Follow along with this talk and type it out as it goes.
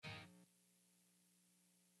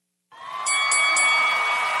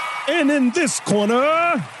And in this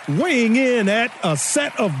corner, weighing in at a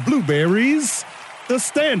set of blueberries, the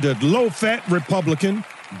standard low-fat Republican,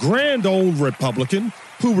 grand old Republican,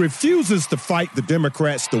 who refuses to fight the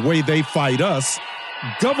Democrats the way they fight us,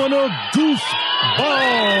 Governor Goofball.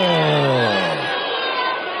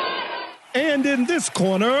 And in this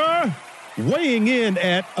corner, weighing in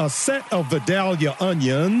at a set of Vidalia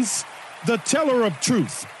onions, the teller of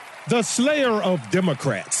truth, the slayer of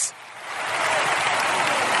Democrats.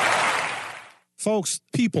 Folks,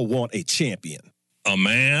 people want a champion. A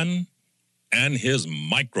man and his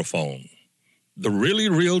microphone. The really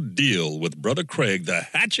real deal with Brother Craig, the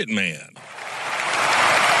Hatchet Man.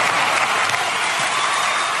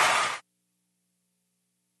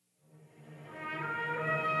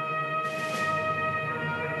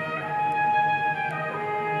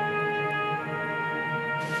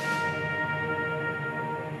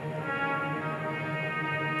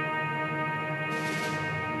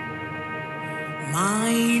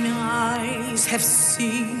 Mine eyes have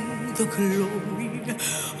seen the glory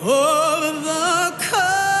of the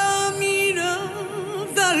coming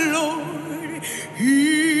of the Lord.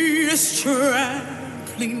 He is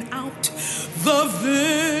trampling out the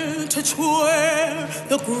vintage where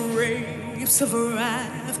the grapes of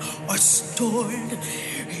wrath are stored.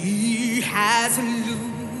 He has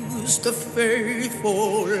loosed the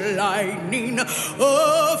faithful lightning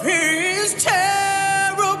of his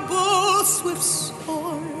terrible swift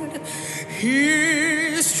sword.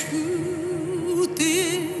 His truth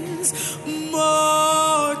is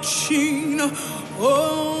marching on.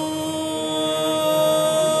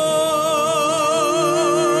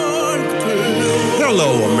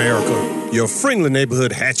 Hello, America. Your friendly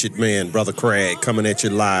neighborhood hatchet man, Brother Craig, coming at you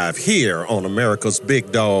live here on America's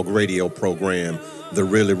Big Dog radio program, The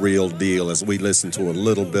Really Real Deal, as we listen to a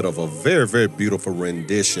little bit of a very, very beautiful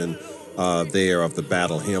rendition there of the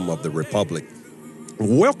Battle Hymn of the Republic.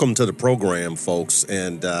 Welcome to the program, folks.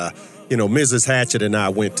 And, Mrs. Hatchett and I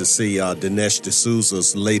went to see Dinesh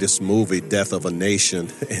D'Souza's latest movie, Death of a Nation.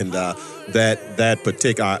 And that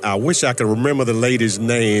particular, I wish I could remember the lady's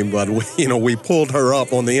name, but, we pulled her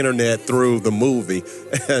up on the internet through the movie.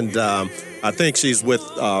 And I think she's with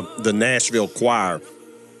the Nashville Choir.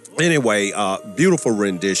 Anyway, beautiful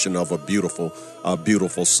rendition of a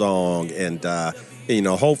beautiful song. And,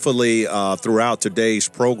 hopefully throughout today's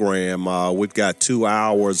program, we've got 2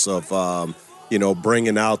 hours of,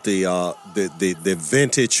 bringing out the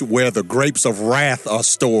vintage where the grapes of wrath are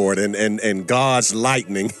stored and God's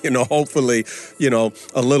lightning. Hopefully,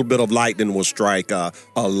 a little bit of lightning will strike. A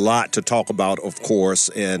lot to talk about, of course.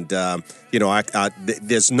 And,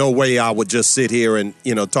 there's no way I would just sit here and,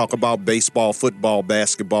 talk about baseball, football,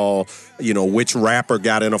 basketball, which rapper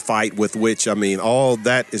got in a fight with which. I mean, all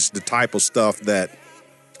that is the type of stuff that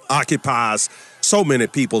occupies so many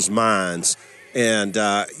people's minds. And,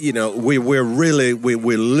 we're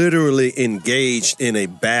literally engaged in a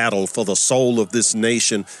battle for the soul of this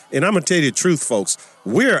nation. And I'm going to tell you the truth, folks,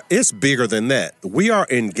 it's bigger than that. We are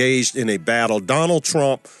engaged in a battle. Donald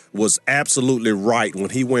Trump was absolutely right when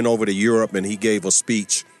he went over to Europe and he gave a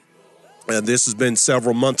speech. And this has been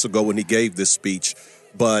several months ago when he gave this speech.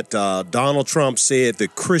 But Donald Trump said the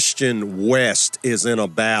Christian West is in a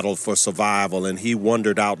battle for survival, and he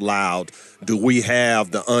wondered out loud, do we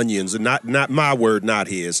have the onions? And not my word, not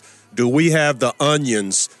his. Do we have the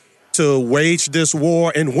onions to wage this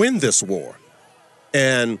war and win this war?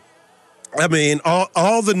 And, I mean,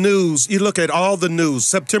 all the news, you look at all the news,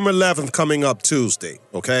 September 11th coming up Tuesday,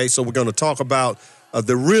 okay? So we're going to talk about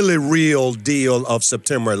the really real deal of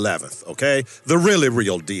September 11th, okay? The really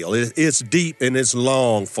real deal. It's deep and it's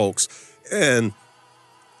long, folks. And,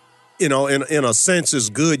 in a sense, it's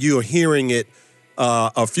good you're hearing it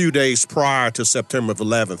a few days prior to September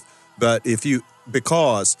 11th. But if you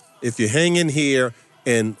hang in here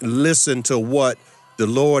and listen to what the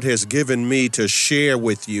Lord has given me to share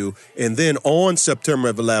with you, and then on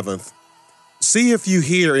September 11th, see if you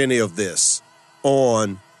hear any of this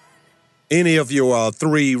on any of your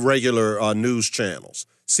 3 regular news channels.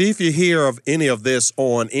 See if you hear of any of this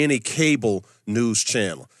on any cable news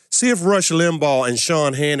channel. See if Rush Limbaugh and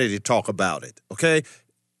Sean Hannity talk about it, okay?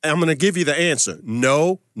 I'm going to give you the answer.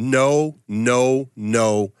 No, no, no,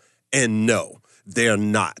 no, and no. They're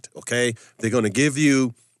not, okay? They're going to give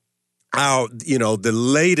you the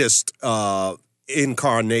latest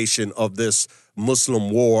incarnation of this Muslim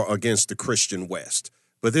war against the Christian West.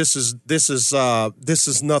 But this is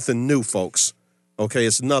nothing new, folks. Okay,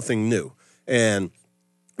 it's nothing new. And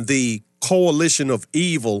the coalition of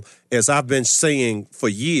evil, as I've been saying for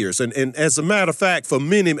years. And as a matter of fact, for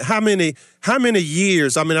how many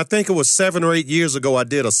years? I mean, I think it was 7 or 8 years ago, I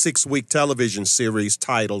did a 6-week television series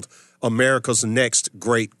titled America's Next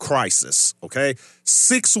Great Crisis. Okay,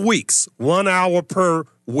 6 weeks, 1 hour per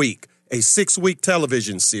week, a 6-week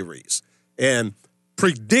television series, and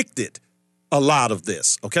predicted a lot of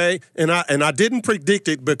this. Okay, and I didn't predict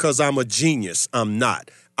it because I'm a genius. I'm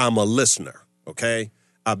not. I'm a listener. Okay,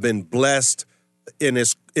 I've been blessed, and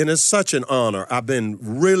it's such an honor. I've been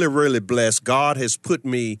really, really blessed. God has put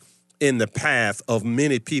me in the path of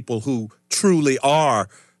many people who truly are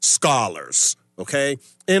scholars. Okay,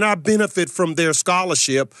 and I benefit from their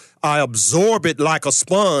scholarship. I absorb it like a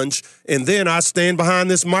sponge, and then I stand behind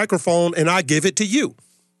this microphone and I give it to you.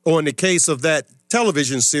 Or in the case of that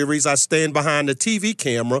television series, I stand behind the TV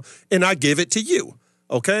camera and I give it to you.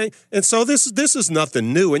 Okay, and so this is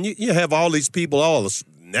nothing new. And you have all these people, it's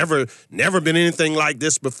never been anything like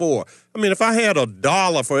this before. I mean, if I had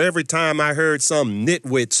 $1 for every time I heard some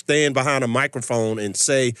nitwit stand behind a microphone and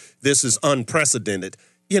say this is unprecedented,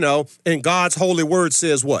 and God's holy word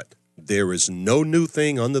says what? There is no new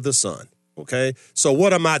thing under the sun. Okay, so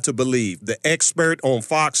what am I to believe? The expert on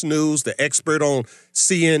Fox News, the expert on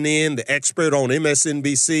CNN, the expert on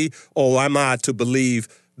MSNBC, or am I to believe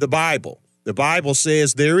the Bible? The Bible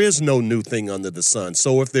says there is no new thing under the sun.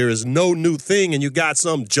 So if there is no new thing and you got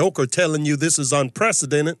some joker telling you this is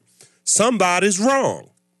unprecedented, somebody's wrong.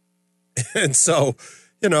 And so,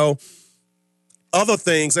 other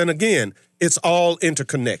things, and again, it's all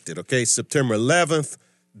interconnected. Okay, September 11th.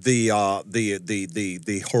 The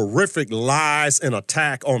horrific lies and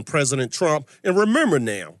attack on President Trump. And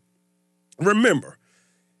remember,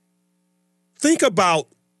 think about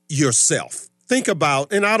yourself. Think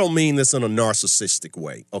about, and I don't mean this in a narcissistic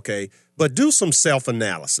way, okay, but do some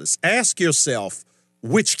self-analysis. Ask yourself,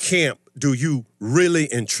 which camp do you really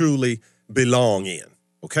and truly belong in,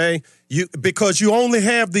 okay? Because you only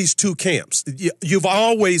have these two camps. You've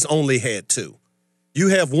always only had two. You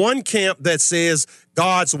have one camp that says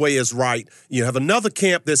God's way is right. You have another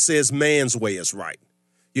camp that says man's way is right.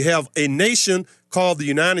 You have a nation called the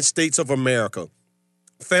United States of America,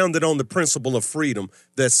 founded on the principle of freedom,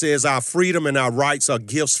 that says our freedom and our rights are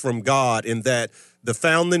gifts from God, and that the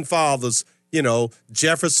founding fathers,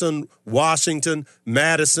 Jefferson, Washington,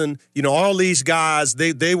 Madison, all these guys,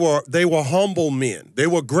 they were humble men. They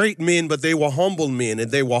were great men, but they were humble men,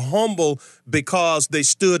 and they were humble because they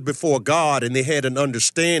stood before God and they had an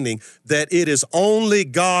understanding that it is only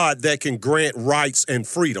God that can grant rights and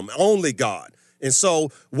freedom, only God. And so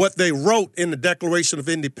what they wrote in the Declaration of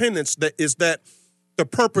Independence is that the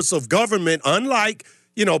purpose of government, unlike,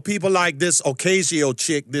 people like this Ocasio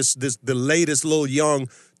chick, the latest little young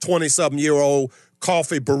 20-something-year-old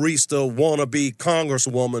coffee barista wannabe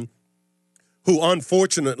congresswoman who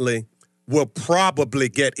unfortunately will probably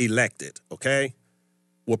get elected, okay?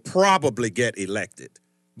 Will probably get elected.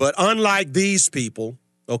 But unlike these people,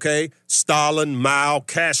 okay, Stalin, Mao,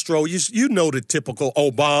 Castro, you know the typical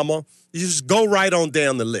Obama. You just go right on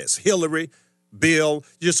down the list. Hillary, Bill,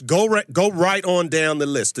 just go right on down the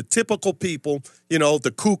list. The typical people,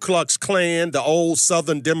 the Ku Klux Klan, the old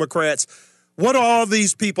Southern Democrats. What do all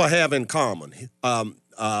these people have in common?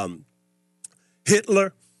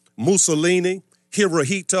 Hitler, Mussolini,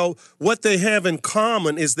 Hirohito, what they have in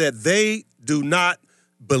common is that they do not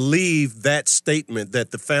believe that statement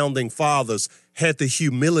that the founding fathers had the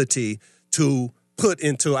humility to put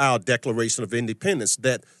into our Declaration of Independence,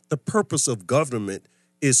 that the purpose of government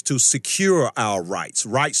is to secure our rights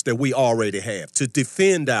that we already have, to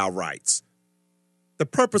defend our rights. The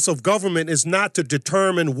purpose of government is not to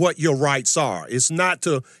determine what your rights are. It's not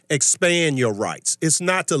to expand your rights. It's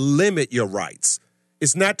not to limit your rights.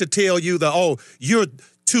 It's not to tell you that, you're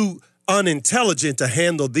too unintelligent to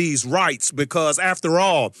handle these rights because, after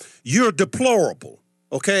all, you're deplorable,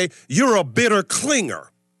 okay? You're a bitter clinger,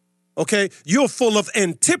 okay? You're full of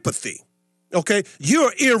antipathy, okay?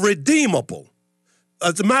 You're irredeemable.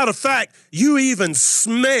 As a matter of fact, you even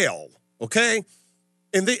smell, okay?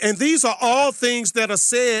 And these are all things that are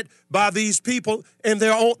said by these people, and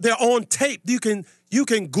they're on tape. You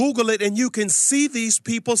can Google it, and you can see these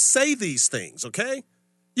people say these things, okay?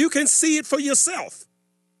 You can see it for yourself.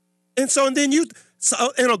 And then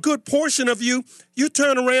and a good portion of you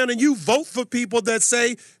turn around and you vote for people that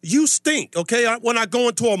say you stink, okay? When I go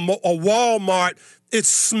into a Walmart, it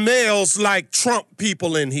smells like Trump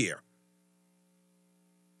people in here.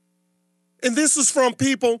 And this is from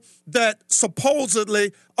people that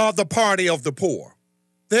supposedly are the party of the poor.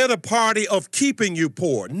 They're the party of keeping you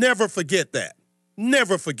poor. Never forget that.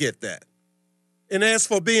 Never forget that. And as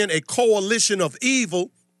for being a coalition of evil,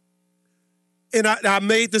 And I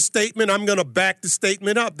made the statement, I'm going to back the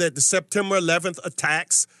statement up, that the September 11th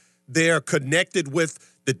attacks, they're connected with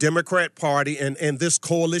the Democrat Party and this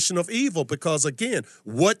coalition of evil. Because, again,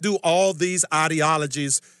 what do all these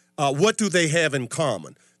ideologies, what do they have in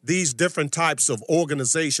common? These different types of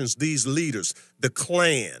organizations, these leaders, the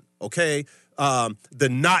Klan, okay, the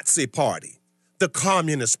Nazi Party, the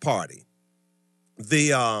Communist Party,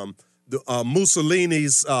 the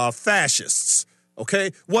Mussolini's fascists.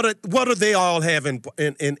 Okay, what do they all have in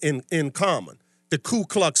common? The Ku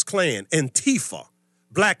Klux Klan, Antifa,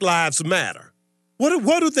 Black Lives Matter.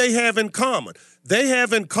 What do they have in common? They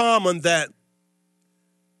have in common that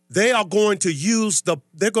they are going to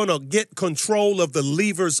they're going to get control of the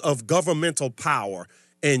levers of governmental power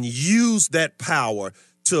and use that power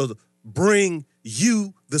to bring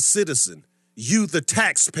you, the citizen, you, the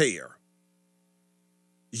taxpayer,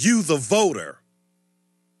 you, the voter.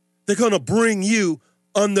 They're going to bring you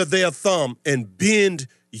under their thumb and bend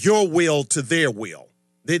your will to their will.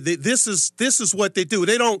 This is what they do.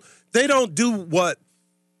 They don't do what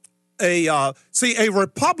a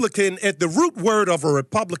Republican, at the root word of a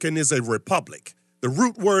Republican is a republic. The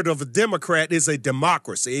root word of a Democrat is a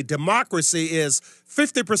democracy. A democracy is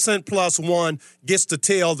 50% plus one gets to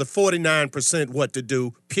tell the 49% what to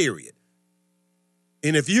do, period.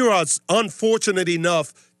 And if you are unfortunate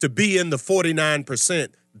enough to be in the 49%,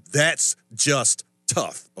 that's just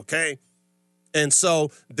tough, okay? And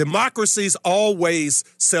so democracies always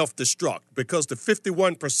self-destruct because the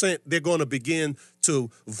 51%, they're going to begin to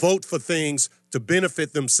vote for things to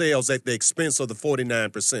benefit themselves at the expense of the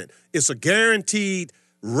 49%. It's a guaranteed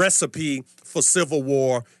recipe for civil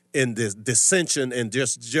war and the dissension and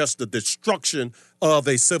just the destruction of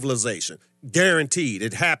a civilization. Guaranteed.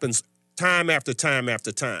 It happens time after time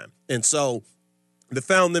after time. And so the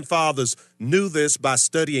Founding Fathers knew this by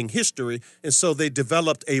studying history, and so they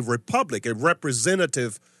developed a republic, a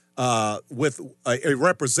representative with a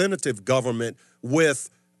representative government with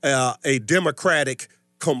a democratic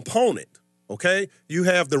component. Okay, you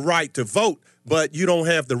have the right to vote, but you don't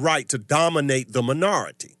have the right to dominate the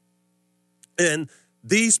minority. And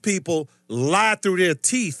these people lie through their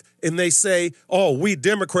teeth, and they say, "Oh, we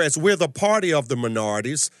Democrats, we're the party of the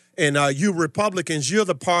minorities." And you Republicans, you're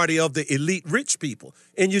the party of the elite rich people.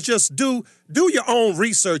 And you just do your own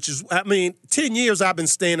research. I mean, 10 years I've been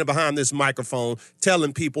standing behind this microphone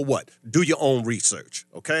telling people what? Do your own research,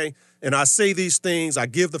 okay? And I say these things, I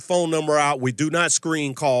give the phone number out, we do not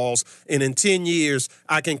screen calls. And in 10 years,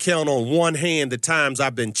 I can count on one hand the times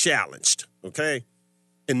I've been challenged, okay?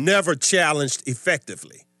 And never challenged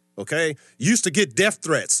effectively, okay? Used to get death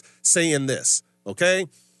threats saying this, okay?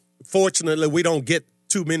 Fortunately, we don't get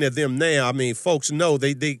too many of them now. I mean, folks know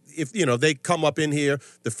if they come up in here.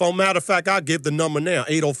 The phone, matter of fact, I'll give the number now,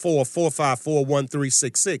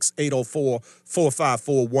 804-454-1366,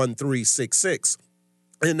 804-454-1366.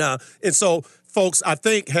 And so folks, I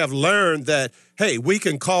think, have learned that, hey, we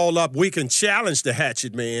can call up, we can challenge the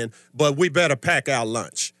hatchet man, but we better pack our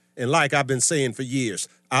lunch. And like I've been saying for years,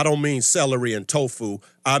 I don't mean celery and tofu.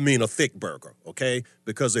 I mean a thick burger, okay?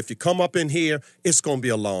 Because if you come up in here, it's going to be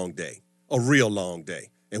a long day. A real long day.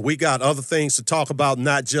 And we got other things to talk about,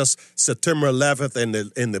 not just September 11th and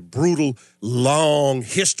the brutal, long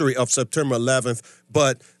history of September 11th,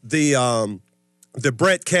 but the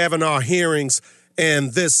Brett Kavanaugh hearings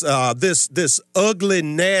and this ugly,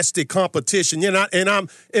 nasty competition.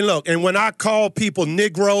 And when I call people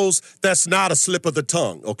Negroes, that's not a slip of the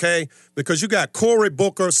tongue, okay? Because you got Cory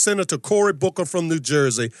Booker, Senator Cory Booker from New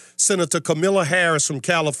Jersey, Senator Kamala Harris from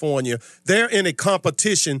California. They're in a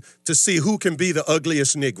competition to see who can be the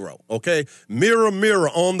ugliest Negro, okay? Mirror, mirror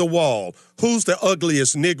on the wall, who's the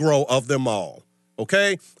ugliest Negro of them all?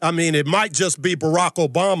 Okay? I mean, it might just be Barack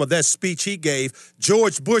Obama, that speech he gave.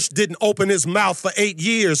 George Bush didn't open his mouth for 8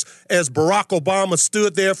 years as Barack Obama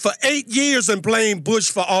stood there for 8 years and blamed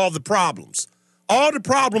Bush for all the problems. All the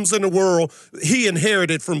problems in the world he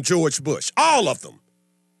inherited from George Bush. All of them.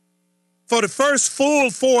 For the first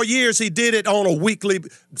full 4 years, he did it on a weekly,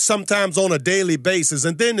 sometimes on a daily basis.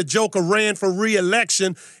 And then the joker ran for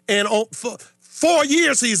re-election, and for 4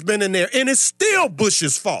 years he's been in there, and it's still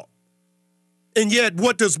Bush's fault. And yet,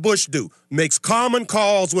 what does Bush do? Makes common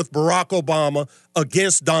calls with Barack Obama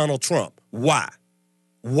against Donald Trump. Why?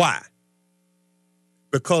 Why?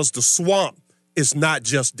 Because the swamp is not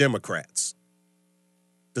just Democrats.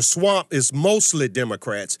 The swamp is mostly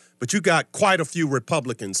Democrats, but you got quite a few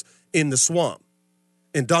Republicans in the swamp.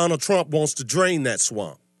 And Donald Trump wants to drain that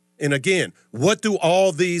swamp. And again, what do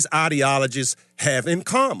all these ideologies have in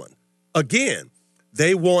common? Again,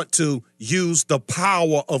 they want to use the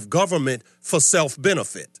power of government for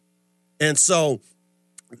self-benefit. And so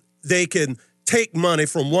they can take money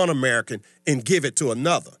from one American and give it to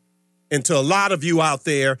another. And to a lot of you out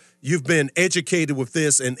there, you've been educated with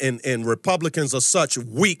this, and Republicans are such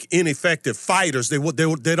weak, ineffective fighters. They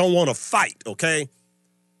don't want to fight, okay?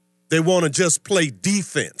 They want to just play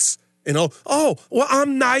defense. You know, oh, well,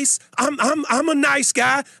 I'm nice. I'm a nice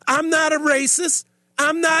guy. I'm not a racist.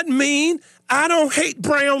 I'm not mean. I don't hate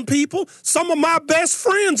brown people. Some of my best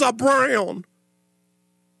friends are brown.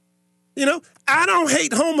 You know, I don't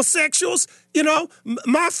hate homosexuals. You know,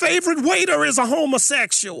 my favorite waiter is a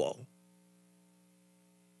homosexual.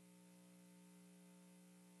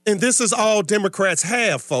 And this is all Democrats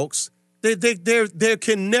have, folks. There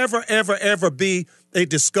can never, ever, ever be a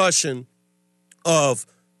discussion of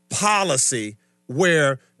policy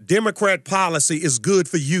where Democrat policy is good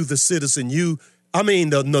for you, the citizen,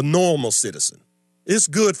 the normal citizen. It's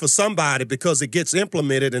good for somebody because it gets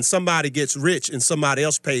implemented and somebody gets rich and somebody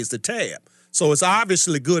else pays the tab. So it's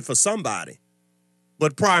obviously good for somebody.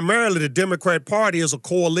 But primarily the Democrat Party is a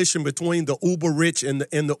coalition between the uber rich and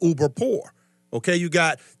the uber poor. Okay, you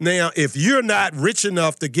got now if you're not rich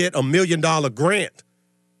enough to get $1 million grant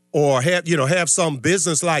or have some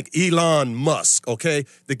business like Elon Musk, okay?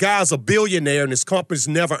 The guy's a billionaire and his company's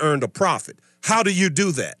never earned a profit. How do you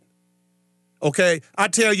do that? Okay, I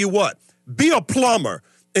tell you what, be a plumber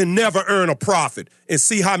and never earn a profit and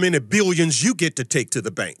see how many billions you get to take to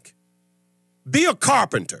the bank. Be a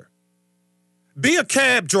carpenter. Be a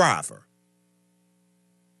cab driver.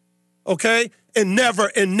 Okay? And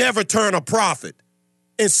never turn a profit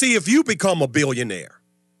and see if you become a billionaire.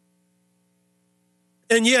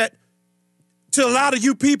 And yet, to a lot of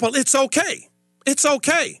you people, it's okay. It's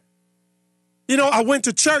okay. You know, I went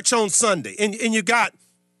to church on Sunday, and you got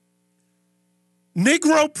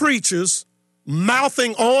Negro preachers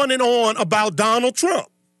mouthing on and on about Donald Trump.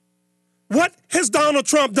 What has Donald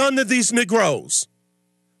Trump done to these Negroes?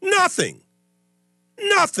 Nothing.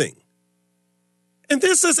 Nothing. And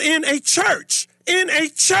this is in a church.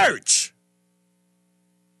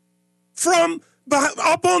 From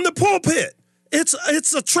up on the pulpit.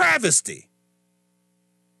 It's a travesty.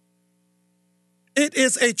 It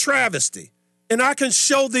is a travesty. And I can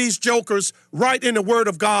show these jokers right in the Word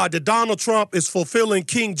of God that Donald Trump is fulfilling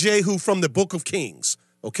King Jehu from the Book of Kings,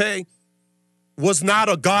 okay? Was not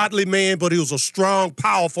a godly man, but he was a strong,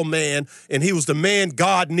 powerful man, and he was the man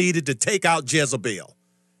God needed to take out Jezebel.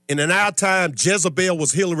 And in our time, Jezebel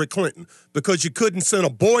was Hillary Clinton because you couldn't send a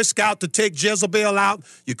Boy Scout to take Jezebel out.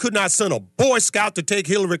 You could not send a Boy Scout to take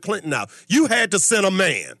Hillary Clinton out. You had to send a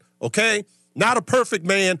man, okay? Not a perfect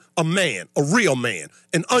man, a real man,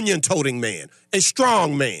 an onion-toting man, a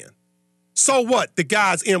strong man. So what? The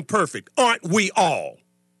guy's imperfect. Aren't we all?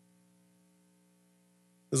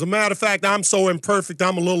 As a matter of fact, I'm so imperfect,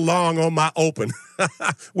 I'm a little long on my open.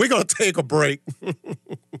 We're going to take a break.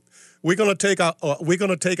 We're going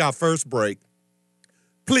to take our first break.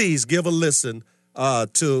 Please give a listen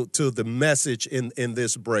to the message in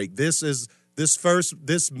this break. This is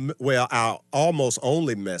our almost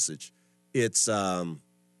only message. It's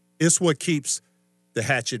what keeps the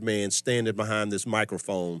Hatchet Man standing behind this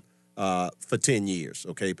microphone for 10 years,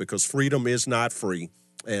 okay? Because freedom is not free,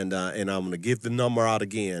 and I'm going to give the number out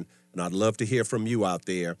again, and I'd love to hear from you out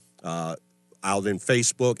there, out in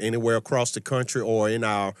Facebook, anywhere across the country, or in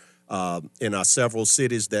our several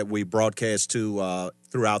cities that we broadcast to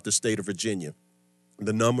throughout the state of Virginia.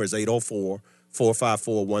 The number is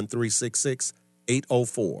 804-454-1366,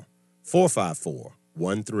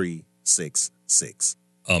 804-454-1366.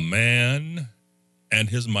 A man and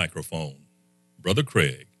his microphone. Brother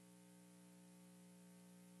Craig.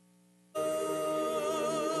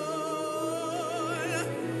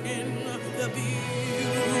 In the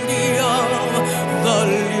beauty of the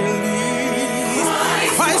lilies,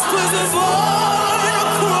 Christ was born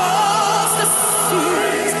across the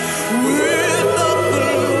seas with the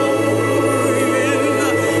glory in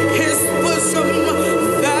his bosom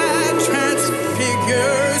that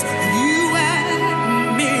transfigures you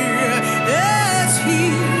and me as he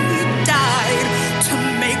died to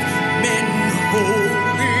make men holy.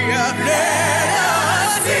 Let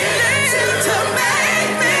us sing to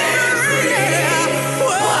make men free.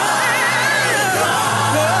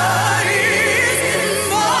 God is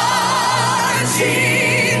marching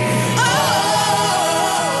on.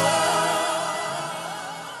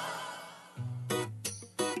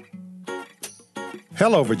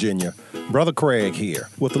 Hello, Virginia. Brother Craig here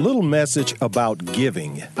with a little message about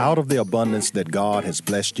giving out of the abundance that God has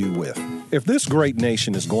blessed you with. If this great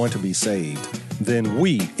nation is going to be saved, then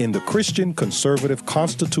we in the Christian Conservative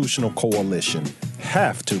Constitutional Coalition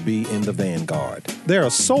have to be in the vanguard. There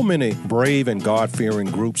are so many brave and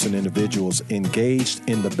God-fearing groups and individuals engaged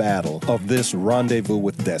in the battle of this rendezvous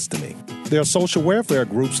with destiny. There are social welfare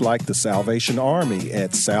groups like the Salvation Army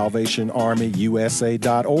at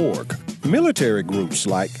salvationarmyusa.org. Military groups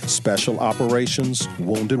like Special Operations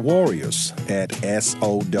Wounded Warriors at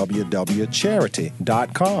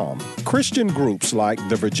SOWWcharity.com. Christian groups like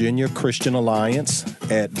the Virginia Christian Alliance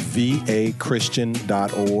at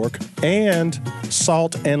vachristian.org and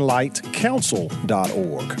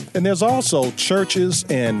saltandlightcouncil.org. And there's also churches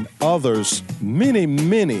and others,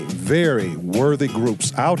 many very worthy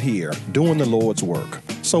groups out here doing the Lord's work.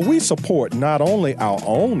 So we support not only our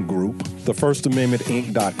own group, the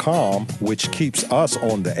FirstAmendmentInc.com, which keeps us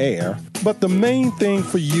on the air, but the main thing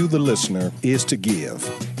for you, the listener, is to give.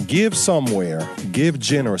 Give somewhere, give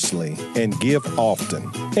generously, and give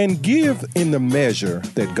often. And give in the measure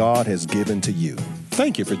that God has given to you.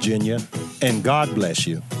 Thank you, Virginia, and God bless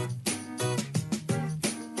you.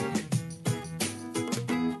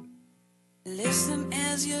 Listen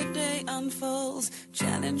as your day unfolds.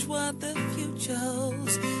 Challenge what the future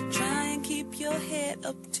holds. Try and keep your head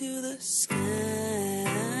up to the sky.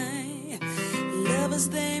 Lovers,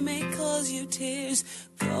 they may cause you tears.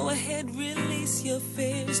 Go ahead, release your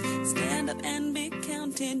fears. Stand up and be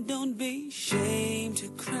counted. Don't be ashamed to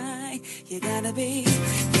cry. You gotta be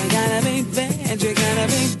bad. You gotta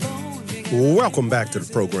be bold. Welcome back to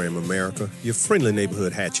the program, America. Your friendly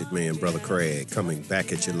neighborhood hatchet man, Brother Craig, coming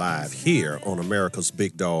back at you live here on America's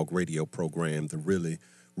Big Dog radio program, The Really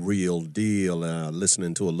Real Deal.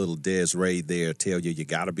 Listening to a little Desiree there tell you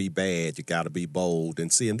got to be bad, you got to be bold. And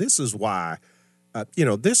this is why,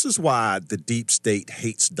 this is why the deep state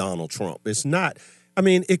hates Donald Trump. It's not,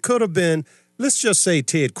 it could have been, let's just say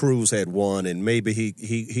Ted Cruz had won and maybe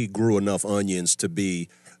he grew enough onions to be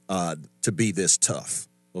this tough.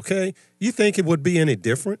 Okay? You think it would be any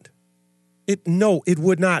different? No, it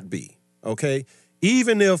would not be. Okay?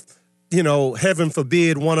 Even if, heaven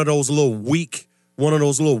forbid, one of those little weak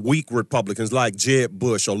Republicans like Jeb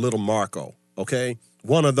Bush or Little Marco, okay?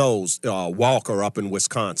 One of those, Walker up in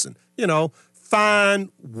Wisconsin, fine,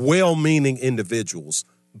 well-meaning individuals,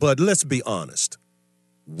 but let's be honest,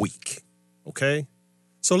 weak, okay?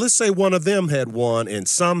 So let's say one of them had won and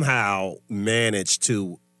somehow managed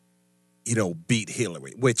to beat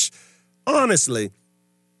Hillary, which honestly,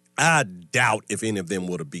 I doubt if any of them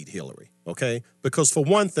would have beat Hillary, okay? Because for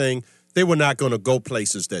one thing, they were not going to go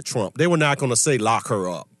places that Trump, they were not going to say, lock her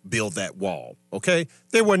up, build that wall, okay?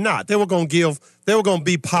 They were not. They were going to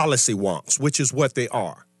be policy wonks, which is what they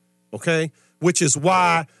are, okay? Which is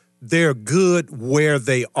why they're good where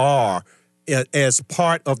they are as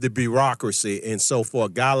part of the bureaucracy. And so for a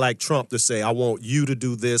guy like Trump to say, I want you to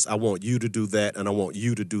do this, I want you to do that, and I want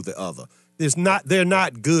you to do the other. They're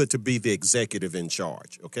not good to be the executive in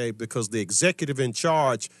charge, okay? Because the executive in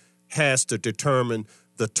charge has to determine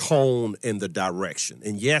the tone and the direction.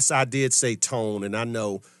 And yes, I did say tone, and I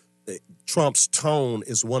know Trump's tone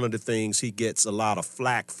is one of the things he gets a lot of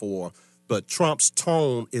flack for, but Trump's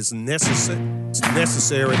tone is necessary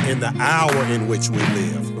in the hour in which we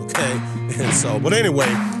live, okay? And so, but anyway,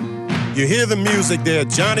 you hear the music there,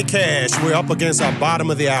 Johnny Cash. We're up against our bottom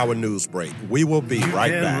of the hour news break. We will be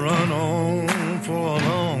right back. Run on for a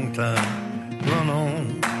long time. Run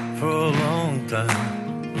on for a long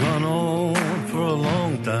time. Run on for a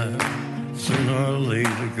long time. Sooner or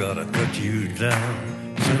later, gotta cut you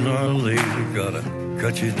down. Sooner or later, gotta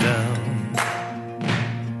cut you down.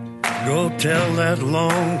 Go tell that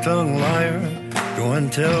long-tongued liar. Go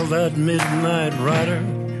and tell that midnight rider.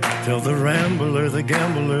 Tell the rambler, the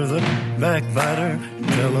gambler, the backbiter.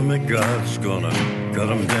 Tell him that God's gonna cut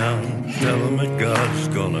him down. Tell him that God's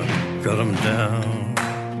gonna cut him down.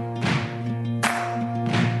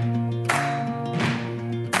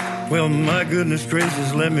 Well, my goodness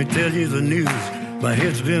gracious, let me tell you the news. My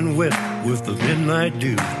head's been wet with the midnight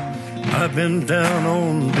dew. I've been down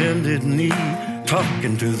on bended knee,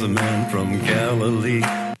 talking to the man from Galilee.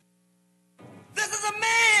 This is a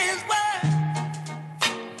man's world.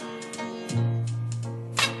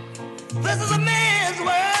 This is a man's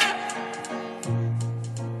world.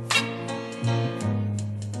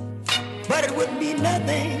 But it wouldn't be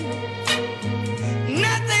nothing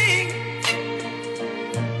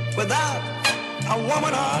without a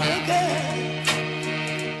woman or a girl.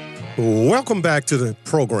 Welcome back to the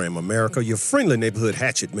program, America. Your friendly neighborhood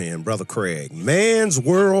hatchet man, Brother Craig. Man's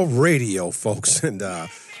World Radio, folks. And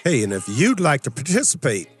hey, and if you'd like to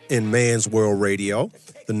participate in Man's World Radio,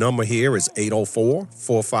 the number here is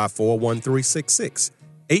 804-454-1366.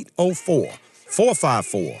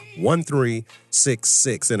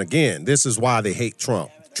 454-1366. And again, this is why they hate Trump.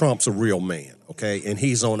 Trump's a real man, okay? And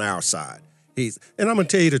he's on our side. And I'm going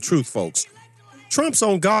to tell you the truth, folks. Trump's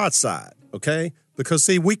on God's side, okay? Because,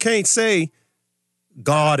 see, we can't say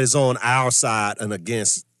God is on our side and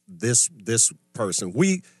against this person.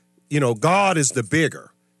 God is the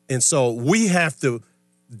bigger. And so we have to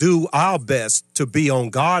do our best to be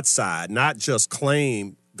on God's side, not just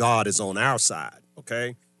claim God is on our side,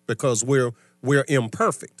 okay? Because we're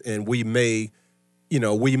imperfect, and we may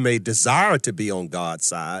desire to be on God's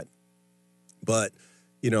side, but,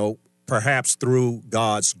 perhaps through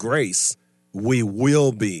God's grace, we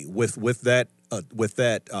will be with that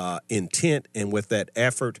intent and with that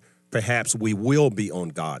effort. Perhaps we will be on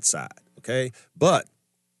God's side. Okay, but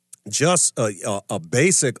just a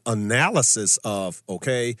basic analysis of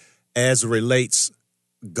as relates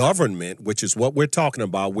government, which is what we're talking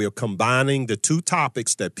about. We're combining the two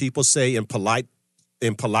topics that people say in polite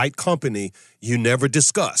company you never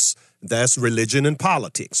discuss. That's religion and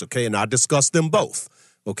politics. Okay, and I discuss them both.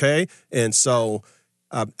 Okay, and so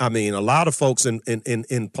a lot of folks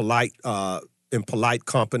in polite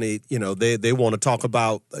company, they want to talk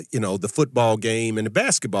about the football game and the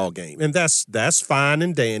basketball game, and that's fine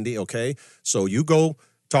and dandy. Okay, so you go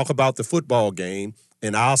talk about the football game,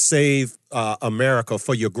 and I'll save America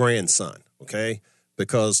for your grandson. Okay,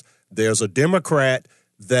 because there's a Democrat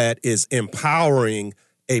that is empowering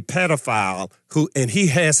a pedophile and he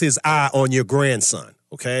has his eye on your grandson.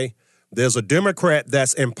 Okay. There's a Democrat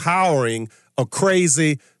that's empowering a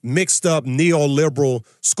crazy, mixed-up neoliberal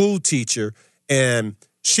school teacher, and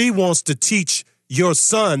she wants to teach your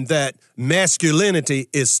son that masculinity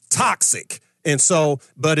is toxic. And so,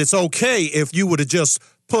 but it's okay if you were to just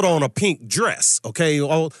put on a pink dress, okay?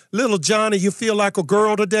 Oh, little Johnny, you feel like a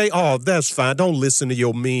girl today? Oh, that's fine. Don't listen to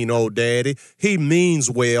your mean old daddy. He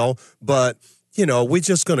means well, but we're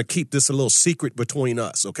just going to keep this a little secret between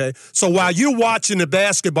us, okay? So while you're watching the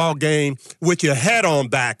basketball game with your hat on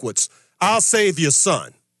backwards, I'll save your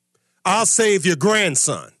son. I'll save your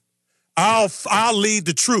grandson. I'll lead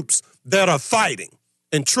the troops that are fighting.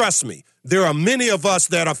 And trust me, there are many of us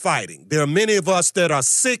that are fighting. There are many of us that are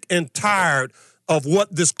sick and tired of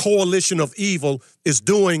what this coalition of evil is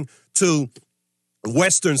doing to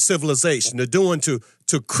Western civilization. They're doing to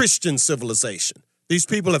Christian civilization. These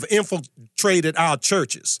people have infiltrated our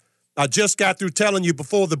churches. I just got through telling you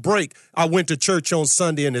before the break, I went to church on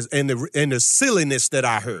Sunday and the silliness that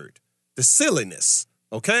I heard. The silliness,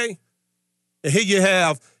 okay? And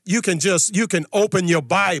here you can open your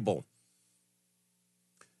Bible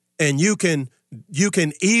and you can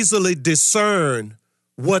easily discern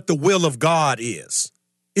what the will of God is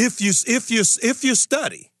if you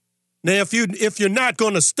study. Now, if you're not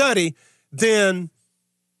going to study, then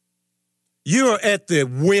you're at the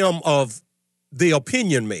whim of the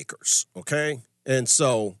opinion makers, okay? And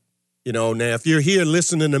so, now if you're here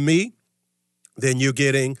listening to me, then you're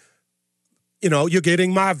getting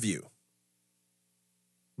my view.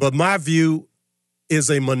 But my view is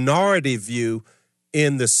a minority view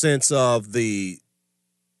in the sense of the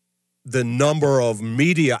number of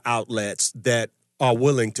media outlets that are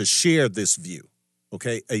willing to share this view,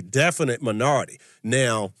 okay? A definite minority.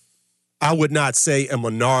 Now, I would not say a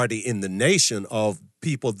minority in the nation of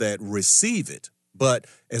people that receive it, but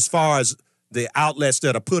as far as the outlets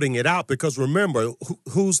that are putting it out, because remember,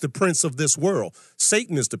 who's the prince of this world?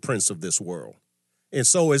 Satan is the prince of this world. And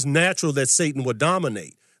so it's natural that Satan would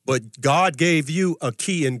dominate. But God gave you a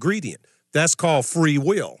key ingredient. That's called free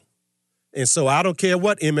will. And so I don't care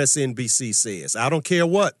what MSNBC says. I don't care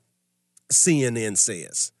what CNN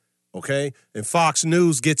says. Okay? And Fox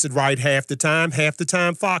News gets it right half the time. Half the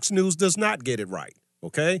time, Fox News does not get it right.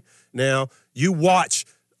 Okay? Now, you watch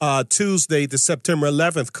Tuesday, the September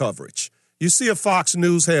 11th coverage. You see if Fox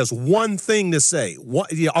News has one thing to say.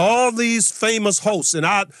 All these famous hosts, and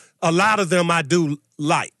a lot of them I do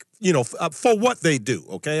like, for what they do.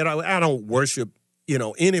 Okay? And I don't worship,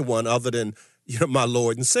 anyone other than, my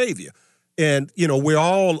Lord and Savior. And, we're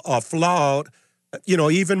all flawed.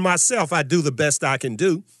 Even myself, I do the best I can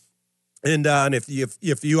do. And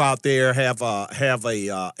if you out there have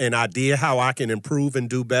an idea how I can improve and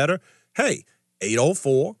do better, hey,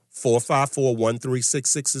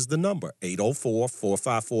 804-454-1366 is the number.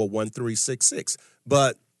 804-454-1366.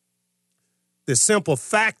 But the simple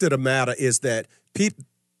fact of the matter is that the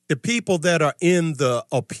people that are in the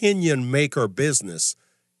opinion maker business,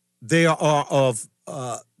 they are of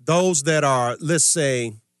those that are, let's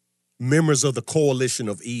say, members of the coalition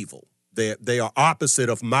of evil. They are opposite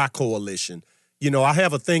of my coalition. I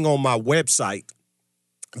have a thing on my website,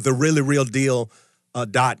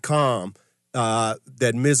 thereallyrealdeal.com, that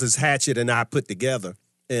Mrs. Hatchett and I put together.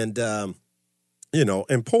 And,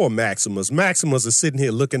 and poor Maximus. Maximus is sitting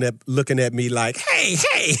here looking at me like, hey,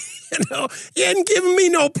 you hadn't given me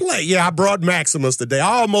no play. Yeah, I brought Maximus today.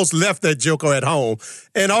 I almost left that joker at home.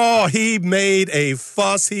 And, he made a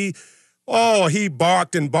fuss. He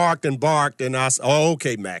barked and barked and barked. And I said,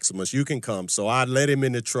 okay, Maximus, you can come. So I let him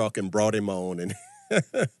in the truck and brought him on. And,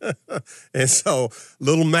 and so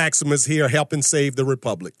little Maximus here helping save the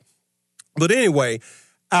Republic. But anyway,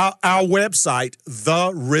 our website,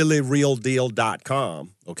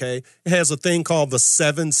 thereallyrealdeal.com, okay, it has a thing called the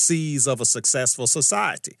 7 C's of a successful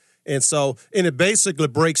society. And it basically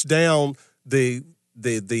breaks down the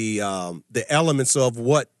elements of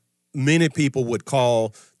what many people would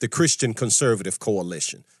call the Christian Conservative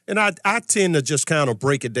Coalition. And I tend to just kind of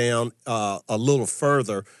break it down a little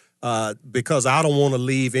further because I don't want to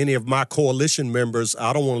leave any of my coalition members,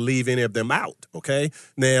 I don't want to leave any of them out, okay?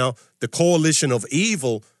 Now, the Coalition of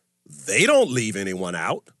Evil, they don't leave anyone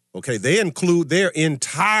out. Okay, they include their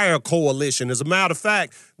entire coalition. As a matter of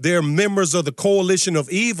fact, they're members of the Coalition of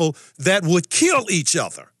Evil that would kill each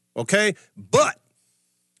other, okay? But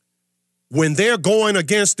when they're going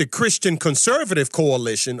against the Christian Conservative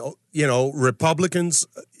Coalition, Republicans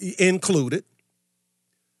included,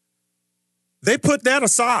 they put that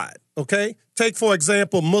aside, okay? Take, for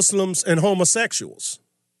example, Muslims and homosexuals.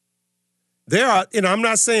 There are, I'm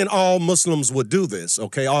not saying all Muslims would do this,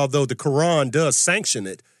 okay, although the Quran does sanction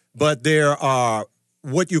it. But there are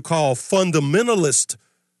what you call fundamentalist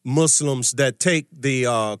Muslims that take the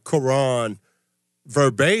Quran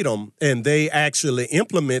verbatim and they actually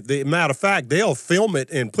implement the matter of fact, they'll film it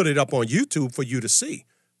and put it up on YouTube for you to see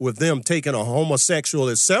with them taking a homosexual.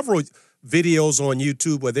 There's several videos on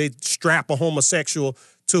YouTube where they strap a homosexual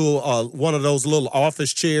to one of those little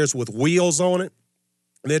office chairs with wheels on it.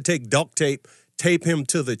 And they take duct tape him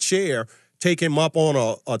to the chair, take him up on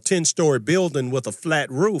a 10-story building with a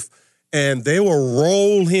flat roof, and they will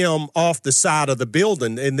roll him off the side of the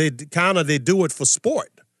building, and they do it for sport.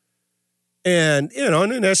 And,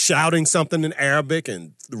 and then they're shouting something in Arabic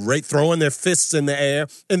and throwing their fists in the air,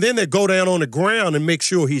 and then they go down on the ground and make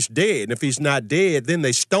sure he's dead. And if he's not dead, then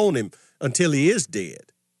they stone him until he is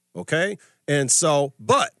dead, okay? And so,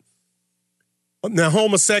 but now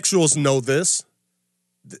homosexuals know this.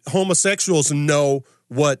 Homosexuals know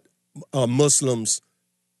what Muslims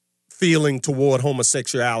feeling toward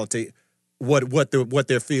homosexuality, what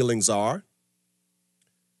their feelings are.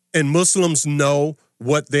 And Muslims know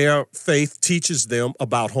what their faith teaches them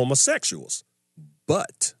about homosexuals.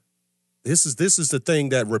 But this is the thing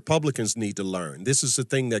that Republicans need to learn. This is the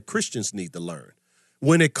thing that Christians need to learn.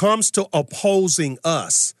 When it comes to opposing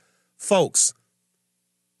us, folks,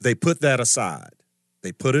 they put that aside.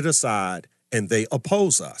 They put it aside and they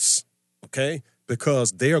oppose us, okay?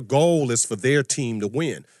 Because their goal is for their team to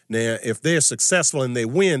win. Now, if they're successful and they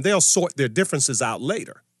win, they'll sort their differences out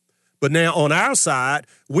later. But now on our side,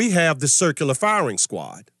 we have the circular firing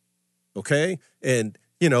squad, okay? And,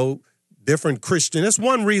 different Christian. That's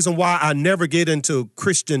one reason why I never get into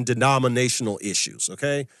Christian denominational issues,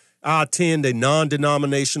 okay? I attend a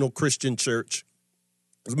non-denominational Christian church.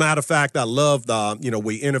 As a matter of fact, I loved,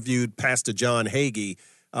 we interviewed Pastor John Hagee.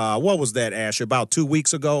 What was that, Asher? About 2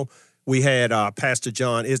 weeks ago, we had Pastor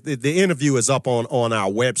John. The interview is up on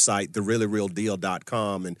our website,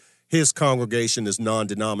 thereallyrealdeal.com, and his congregation is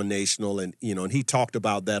non-denominational, and and he talked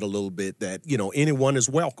about that a little bit. That anyone is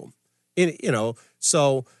welcome,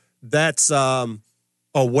 So that's a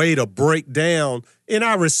way to break down. And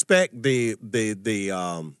I respect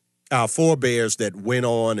our forebears that went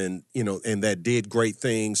on and that did great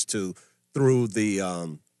things through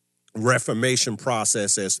the Reformation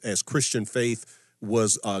process as Christian faith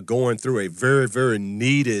was going through a very, very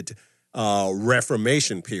needed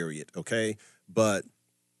Reformation period, okay? But,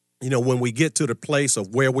 when we get to the place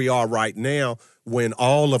of where we are right now, when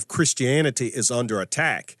all of Christianity is under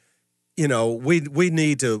attack, we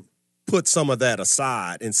need to put some of that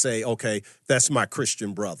aside and say, okay, that's my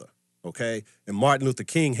Christian brother, okay? And Martin Luther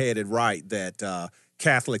King had it right that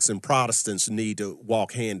Catholics and Protestants need to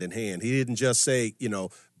walk hand in hand. He didn't just say,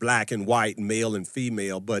 black and white, male and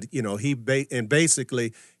female, but,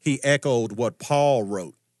 basically he echoed what Paul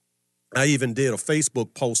wrote. I even did a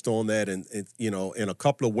Facebook post on that, and a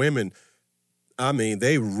couple of women,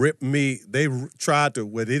 they ripped me, they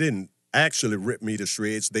didn't actually rip me to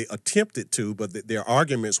shreds. They attempted to, but their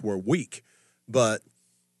arguments were weak. But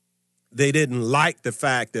they didn't like the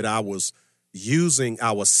fact that I was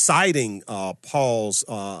citing Paul's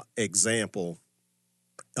example,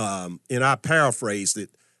 and I paraphrased it,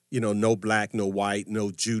 no black, no white,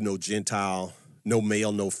 no Jew, no Gentile, no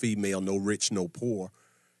male, no female, no rich, no poor.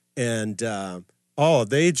 And,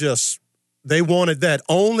 they wanted that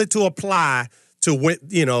only to apply to,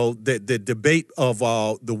 the debate of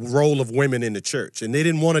the role of women in the church. And they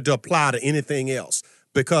didn't want it to apply to anything else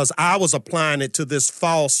because I was applying it to this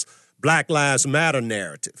false Black Lives Matter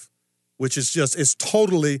narrative, which is just, it's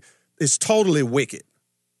totally wicked,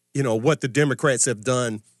 what the Democrats have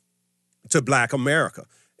done to Black America.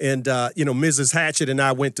 And, Mrs. Hatchett and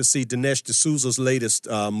I went to see Dinesh D'Souza's latest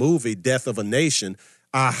movie, Death of a Nation.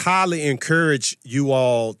 I highly encourage you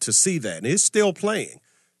all to see that. And it's still playing.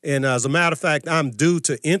 And as a matter of fact, I'm due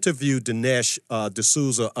to interview Dinesh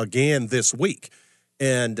D'Souza again this week.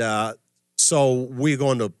 And so we're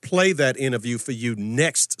going to play that interview for you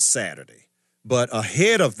next Saturday. But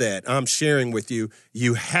ahead of that, I'm sharing with you,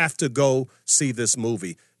 you have to go see this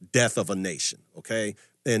movie, Death of a Nation, okay?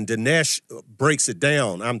 And Dinesh breaks it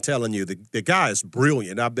down. I'm telling you, the guy is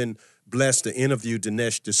brilliant. I've been blessed to interview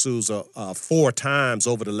Dinesh D'Souza 4 times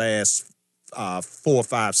over the last 4,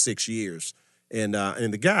 5, 6 years. And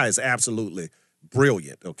the guy is absolutely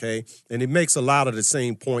brilliant, okay? And he makes a lot of the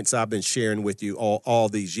same points I've been sharing with you all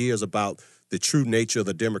these years about the true nature of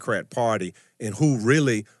the Democrat Party and who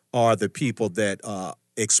really are the people that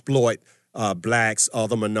exploit blacks,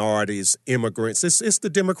 other minorities, immigrants. It's the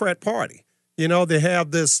Democrat Party. They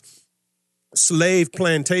have this slave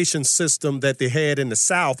plantation system that they had in the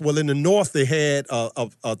South. Well, in the North, they had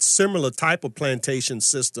a similar type of plantation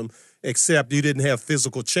system, except you didn't have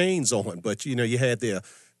physical chains on. But, you had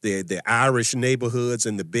the Irish neighborhoods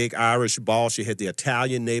and the big Irish boss. You had the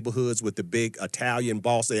Italian neighborhoods with the big Italian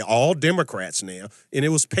boss. They're all Democrats now, and it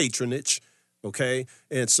was patronage, okay?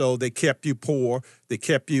 And so they kept you poor. They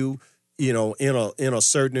kept you, in a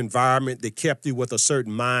certain environment. They kept you with a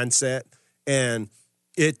certain mindset. And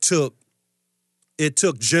it took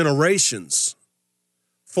generations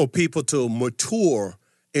for people to mature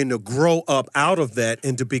and to grow up out of that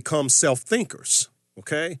and to become self-thinkers,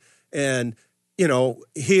 okay? And,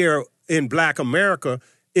 here in Black America,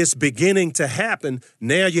 it's beginning to happen.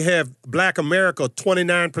 Now you have Black America,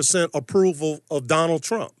 29% approval of Donald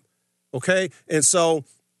Trump, okay? And so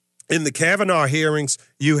in the Kavanaugh hearings,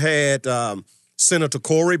 you had Senator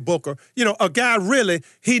Cory Booker, a guy really,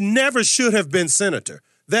 he never should have been senator.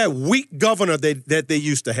 That weak governor that they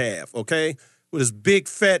used to have, okay, with his big,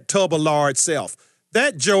 fat, tub of lard self.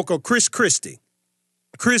 That joker, Chris Krispy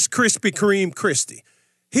Kreme Christie,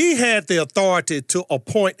 he had the authority to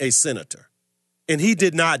appoint a senator, and he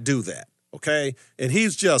did not do that, okay? And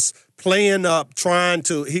he's just playing up, trying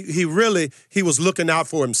to, he was looking out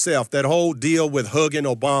for himself, that whole deal with hugging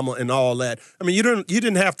Obama and all that. I mean, you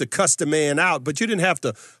didn't have to cuss the man out, but you didn't have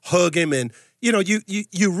to hug him. And,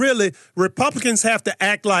 you really, Republicans have to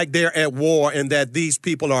act like they're at war and that these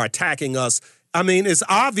people are attacking us. I mean, it's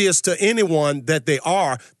obvious to anyone that they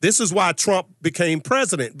are. This is why Trump became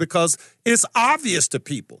president, because it's obvious to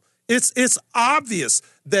people. It's obvious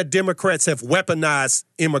that Democrats have weaponized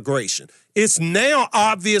immigration. It's now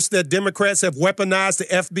obvious that Democrats have weaponized the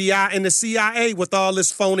FBI and the CIA with all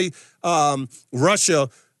this phony Russia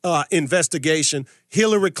investigation.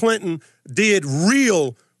 Hillary Clinton did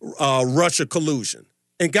real Russia collusion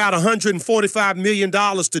and got $145 million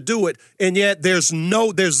to do it, and yet there's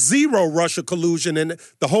zero Russia collusion, and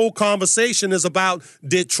the whole conversation is about,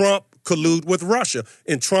 did Trump collude with Russia?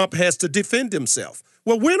 And Trump has to defend himself.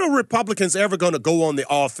 Well, when are Republicans ever going to go on the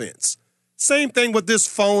offense? Same thing with this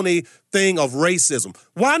phony thing of racism.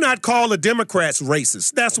 Why not call the Democrats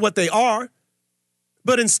racist? That's what they are.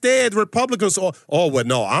 But instead, Republicans are, well,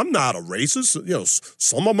 no, I'm not a racist.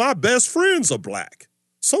 Some of my best friends are black.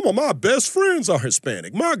 Some of my best friends are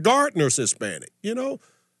Hispanic. My gardener's Hispanic,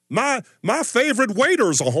 My favorite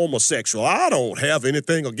waiters are homosexual. I don't have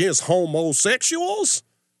anything against homosexuals.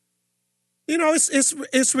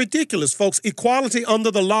 It's ridiculous, folks. Equality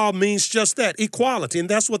under the law means just that, equality. And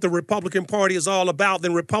that's what the Republican Party is all about.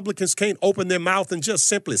 Then Republicans can't open their mouth and just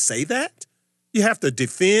simply say that. You have to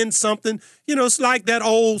defend something. It's like that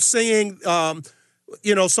old saying,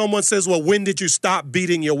 someone says, well, when did you stop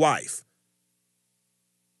beating your wife?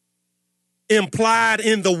 Implied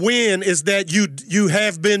in the when is that you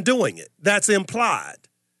have been doing it. That's implied.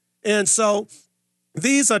 And so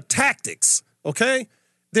these are tactics, okay?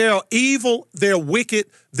 They're evil, they're wicked,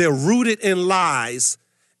 they're rooted in lies.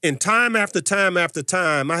 And time after time after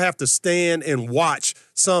time, I have to stand and watch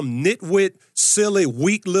some nitwit, silly,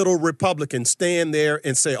 weak little Republican stand there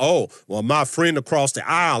and say, oh, well, my friend across the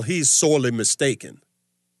aisle, he's sorely mistaken.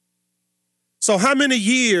 So how many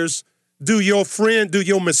years do your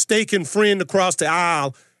mistaken friend across the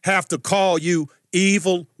aisle have to call you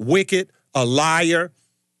evil, wicked, a liar?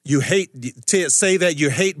 You say that you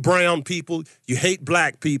hate brown people, you hate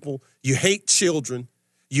black people, you hate children,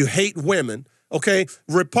 You hate women. Okay,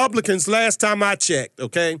 Republicans, last time I checked,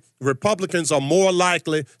 okay, Republicans are more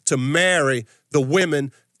likely to marry the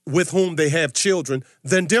women with whom they have children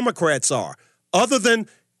than Democrats are. Other than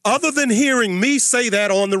hearing me say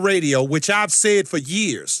that on the radio, which I've said for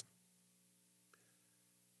years,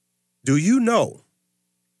 do you know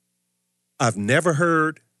I've never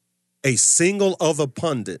heard a single other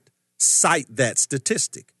pundit cite that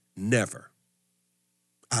statistic? Never.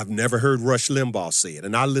 I've never heard Rush Limbaugh say it,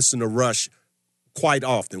 and I listen to Rush quite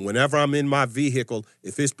often. Whenever I'm in my vehicle,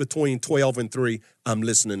 if it's between 12 and 3, I'm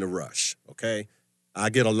listening to Rush, okay? I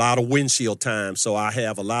get a lot of windshield time, so I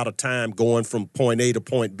have a lot of time going from point A to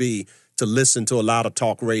point B to listen to a lot of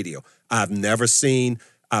talk radio. I've never seen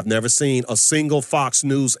a single Fox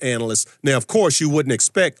News analyst. Now, of course, you wouldn't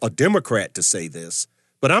expect a Democrat to say this,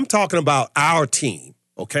 but I'm talking about our team,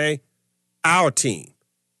 okay? Our team.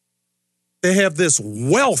 They have this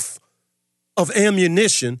wealth of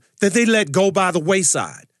ammunition that they let go by the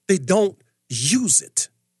wayside. They don't use it.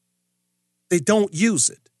 They don't use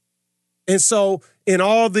it. And so in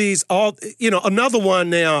another one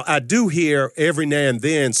now, I do hear every now and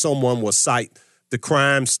then someone will cite the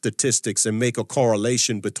crime statistics and make a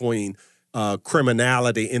correlation between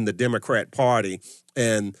criminality in the Democrat Party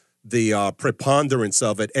and the preponderance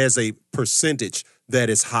of it as a percentage that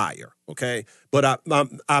is higher, okay? But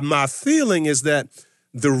my feeling is that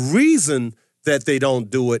the reason that they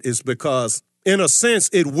don't do it is because, in a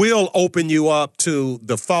sense, it will open you up to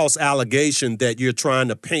the false allegation that you're trying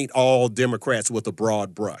to paint all Democrats with a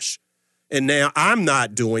broad brush. And now I'm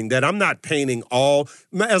not doing that. I'm not painting all.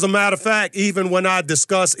 As a matter of fact, even when I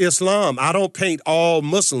discuss Islam, I don't paint all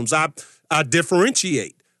Muslims. I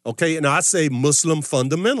differentiate, okay? And I say Muslim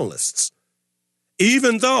fundamentalists.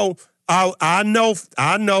 Even though I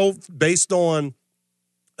know based on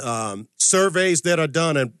surveys that are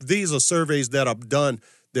done, and these are surveys that are done,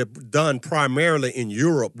 they're done primarily in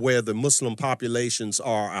Europe, where the Muslim populations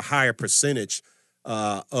are a higher percentage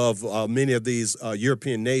of many of these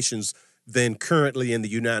European nations than currently in the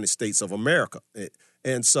United States of America.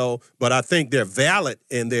 And so, but I think they're valid,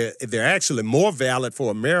 and they're actually more valid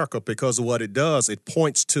for America because of what it does. It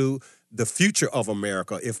points to the future of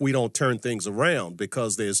America if we don't turn things around,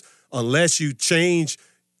 because unless you change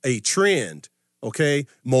a trend, okay,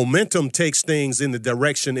 momentum takes things in the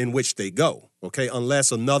direction in which they go, okay,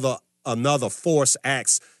 unless another force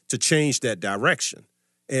acts to change that direction.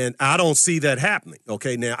 And I don't see that happening,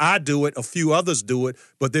 okay? Now, I do it, a few others do it,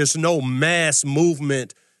 but there's no mass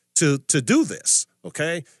movement to do this,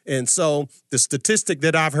 okay? And so the statistic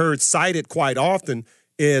that I've heard cited quite often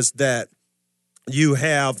is that you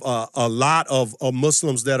have a lot of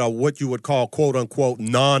Muslims that are what you would call, quote unquote,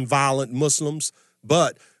 nonviolent Muslims.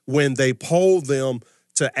 But when they poll them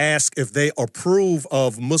to ask if they approve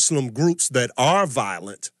of Muslim groups that are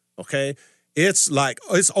violent, okay, it's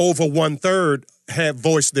over 1/3 have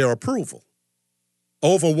voiced their approval.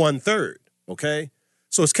 Over 1/3, okay?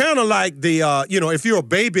 So it's kind of like if you're a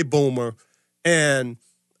baby boomer, and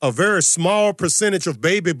a very small percentage of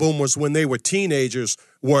baby boomers when they were teenagers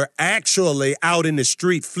were actually out in the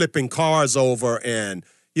street flipping cars over and,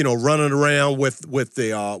 running around with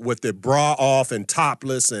their bra off and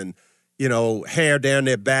topless and, hair down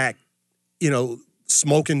their back,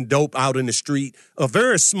 smoking dope out in the street. A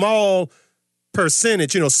very small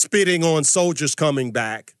percentage, spitting on soldiers coming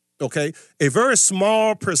back, okay? A very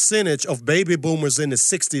small percentage of baby boomers in the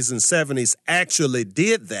 60s and 70s actually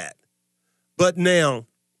did that. But now,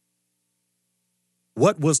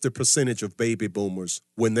 what was the percentage of baby boomers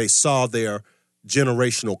when they saw their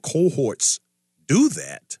generational cohorts do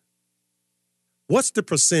that? What's the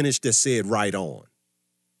percentage that said right on?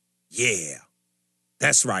 Yeah,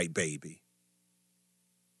 that's right, baby.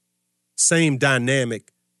 Same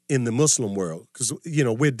dynamic in the Muslim world, because,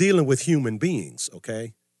 we're dealing with human beings,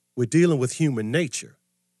 okay? We're dealing with human nature.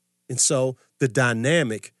 And so the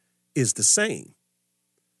dynamic is the same.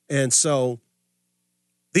 And so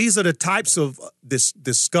these are the types of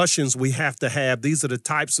discussions we have to have. These are the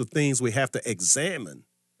types of things we have to examine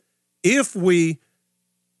if we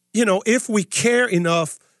care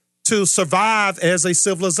enough to survive as a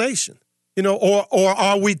civilization, or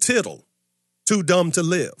are we tittle, too dumb to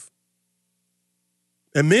live?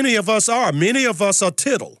 And many of us are. Many of us are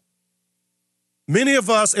tittle. Many of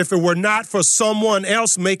us, if it were not for someone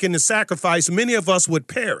else making the sacrifice, many of us would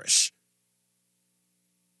perish.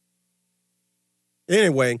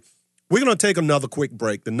 Anyway, we're going to take another quick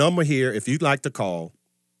break. The number here, if you'd like to call,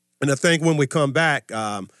 and I think when we come back,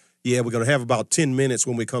 we're going to have about 10 minutes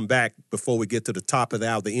when we come back before we get to the top of the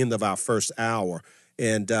hour, the end of our first hour.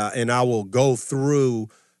 And I will go through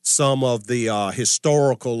some of the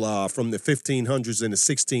historical from the 1500s and the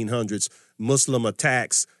 1600s Muslim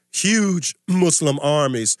attacks, huge Muslim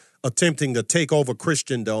armies attempting to take over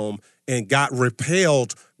Christendom and got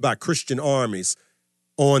repelled by Christian armies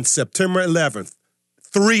on September 11th,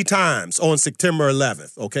 3 times on September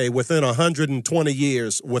 11th, okay, within 120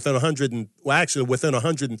 years, within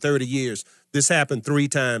 130 years, this happened 3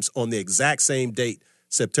 times on the exact same date,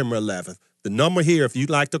 September 11th. The number here, if you'd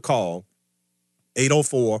like to call,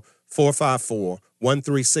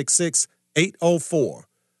 804-454-1366,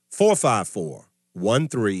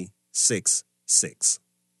 804-454-1366.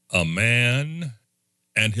 A man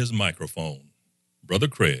and his microphone. Brother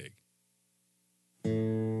Craig.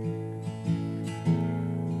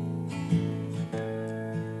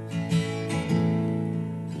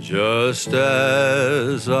 Just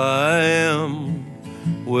as I am,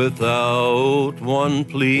 without one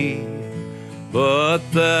plea, but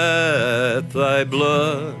that thy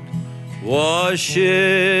blood was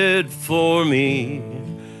shed for me,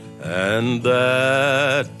 and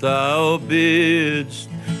that thou bidst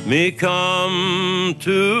me come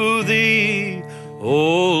to thee,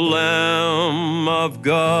 O Lamb of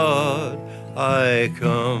God, I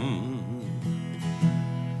come.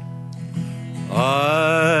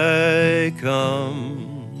 I come.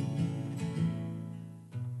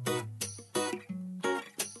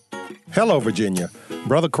 Hello, Virginia.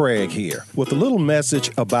 Brother Craig here with a little message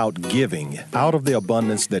about giving out of the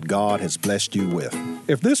abundance that God has blessed you with.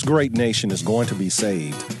 If this great nation is going to be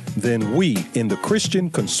saved, then we in the Christian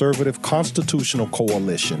Conservative Constitutional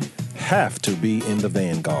Coalition have to be in the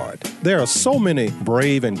vanguard. There are so many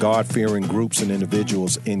brave and God-fearing groups and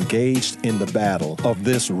individuals engaged in the battle of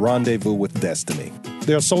this rendezvous with destiny.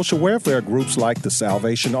 There are social welfare groups like the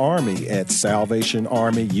Salvation Army at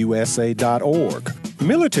salvationarmyusa.org.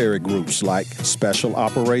 Military groups like Special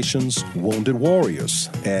Operations Wounded Warriors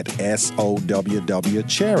at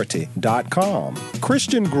SOWWcharity.com.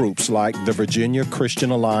 Christian groups like the Virginia Christian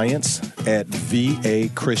Alliance at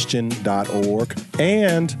vachristian.org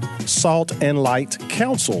and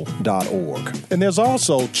saltandlightcouncil.org. And there's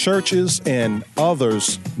also churches and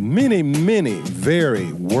others, many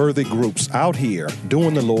very worthy groups out here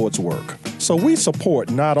doing the Lord's work. So we support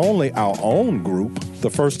not only our own group, the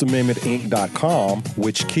FirstAmendmentInc.com,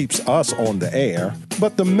 which keeps us on the air,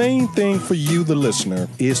 but the main thing for you, the listener,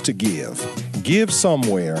 is to give. Give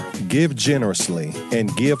somewhere, give generously,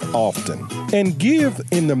 and give often. And give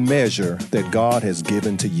in the measure that God has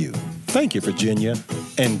given to you. Thank you, Virginia,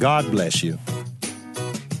 and God bless you.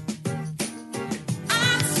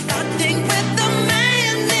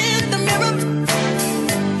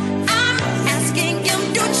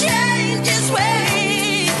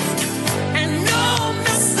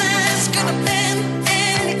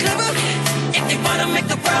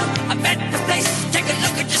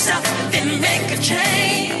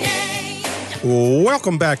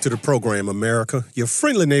 Welcome back to the program, America. Your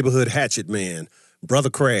friendly neighborhood hatchet man, Brother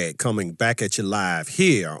Craig, coming back at you live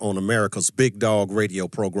here on America's Big Dog radio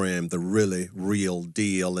program, The Really Real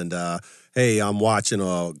Deal. And hey, I'm watching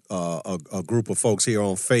a group of folks here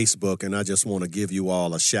on Facebook, and I just want to give you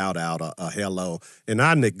all a shout out, a hello. And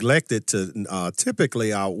I neglected to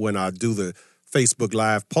typically when I do the Facebook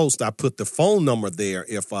Live post, I put the phone number there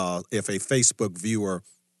if a Facebook viewer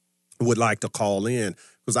would like to call in.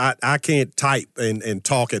 Because I can't type and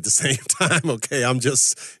talk at the same time, okay? I'm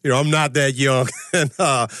just, I'm not that young and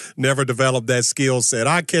never developed that skill set.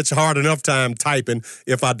 I catch hard enough time typing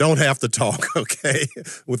if I don't have to talk, okay?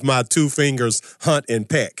 With my 2 fingers, hunt and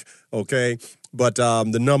peck, okay? But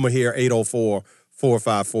the number here,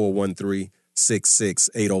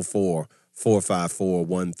 804-454-1366,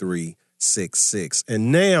 804-454-1366.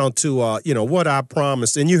 And now to what I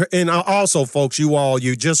promised, and also, folks,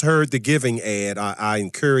 you just heard the giving ad. I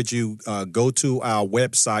encourage you go to our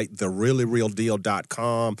website,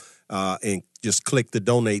 thereallyrealdeal.com, and just click the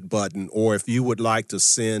donate button. Or if you would like to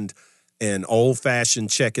send an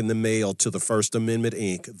old-fashioned check in the mail to the First Amendment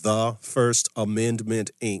Inc., the First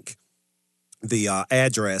Amendment Inc., the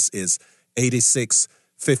address is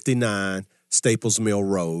 8659 Staples Mill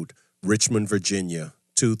Road, Richmond, Virginia,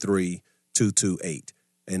 23228.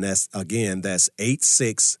 And that's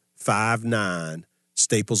 8659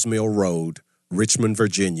 Staples Mill Road, Richmond,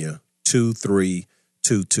 Virginia,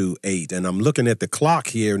 23228. And I'm looking at the clock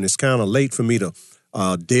here, and it's kind of late for me to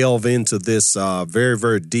delve into this very,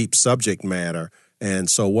 very deep subject matter. And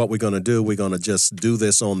so what we're going to do, we're going to just do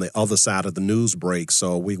this on the other side of the news break.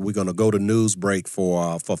 So we're going to go to news break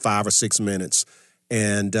for 5 or 6 minutes.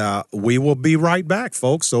 And we will be right back,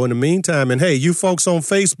 folks. So in the meantime, and hey, you folks on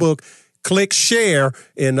Facebook, click share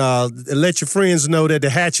and let your friends know that the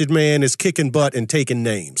Hatchet Man is kicking butt and taking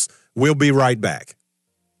names. We'll be right back.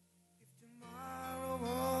 Tomorrow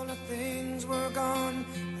all the things were gone.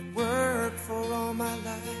 I worked for all my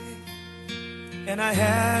life, and I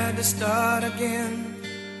had to start again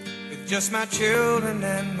with just my children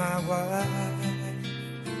and my wife.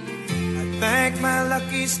 I thank my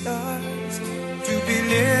lucky stars to be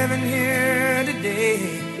living here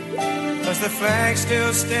today, 'cause the flag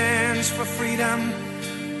still stands for freedom,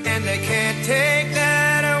 and they can't take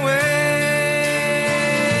that away.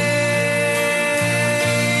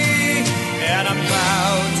 And I'm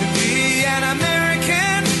proud to be an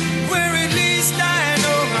American, where at least I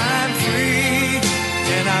know I'm free.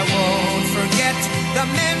 And I won't forget the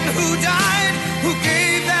men who died, who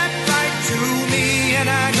gave that right to me. And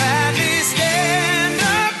I gladly stand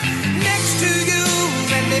up next to you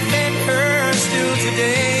and defend her still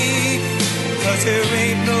today, 'cause there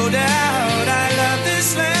ain't no doubt I love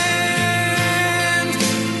this land.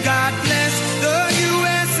 God bless the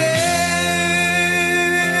USA.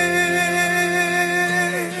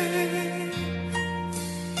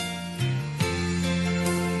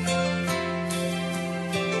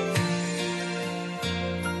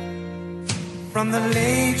 From the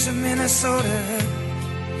lakes of Minnesota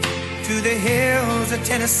to the hills of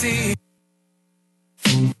Tennessee,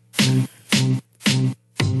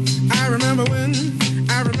 I remember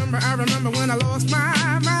when I lost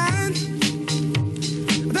my mind.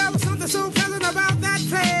 There was something so pleasant about that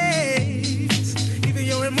place. Even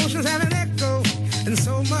your emotions have an echo in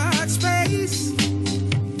so much space.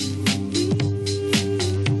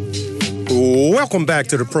 Welcome back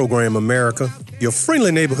to the program, America. Your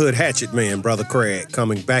friendly neighborhood hatchet man, Brother Craig,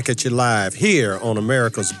 coming back at you live here on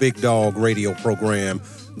America's Big Dog radio program,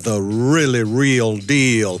 The Really Real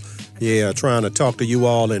Deal. Yeah, trying to talk to you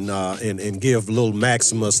all and give little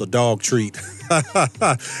Maximus a dog treat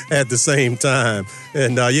at the same time.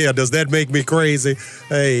 And does that make me crazy?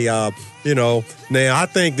 Hey, now I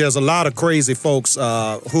think there's a lot of crazy folks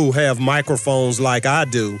who have microphones like I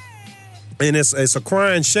do. And it's a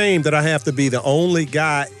crying shame that I have to be the only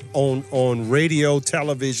guy on radio,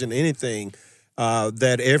 television, anything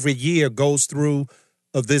that every year goes through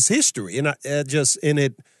of this history. And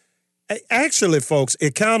actually, folks,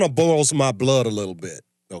 it kind of boils my blood a little bit.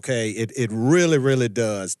 Okay, it really, really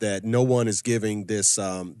does that no one is giving this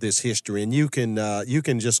history, and you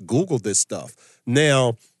can just Google this stuff.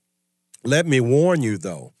 Now, let me warn you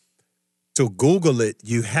though. To Google it,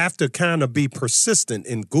 you have to kind of be persistent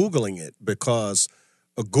in Googling it, because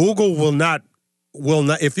Google will not,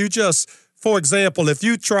 if you just, for example, if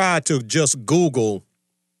you try to just Google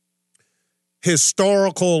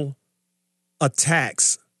historical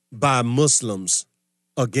attacks by Muslims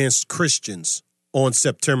against Christians on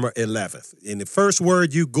September 11th, and the first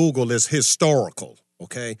word you Google is historical,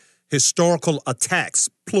 okay? Historical attacks,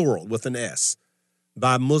 plural with an S,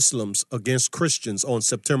 by Muslims against Christians on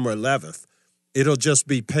September 11th, it'll just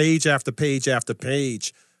be page after page after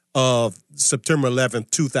page of September 11th,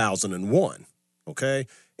 2001, okay?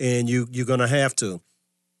 And you're going to have to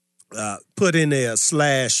put in there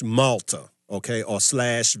 /Malta, okay, or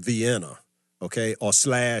 /Vienna, okay, or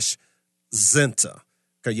 /Zenta.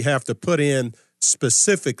 Okay, you have to put in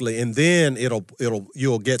specifically, and then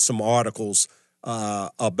you'll get some articles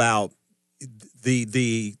about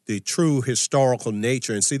the true historical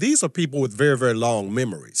nature. And see, these are people with very, very long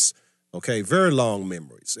memories. Okay, very long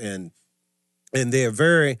memories, and they're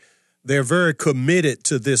very committed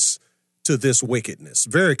to this wickedness.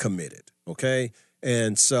 Very committed. Okay,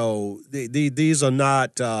 and so these are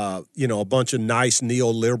not a bunch of nice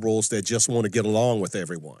neoliberals that just want to get along with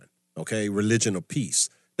everyone. Okay, religion of peace.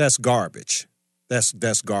 That's garbage.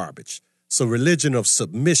 That's garbage. So religion of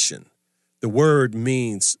submission. The word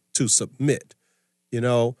means to submit.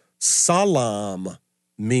 Salam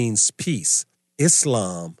means peace.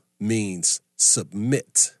 Islam means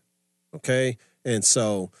submit, okay? And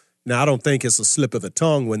so, now I don't think it's a slip of the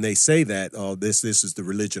tongue when they say that, this is the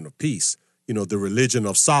religion of peace, the religion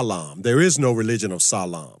of salam. There is no religion of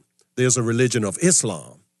salam. There's a religion of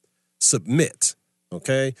Islam, submit,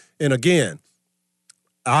 okay? And again,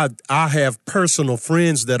 I have personal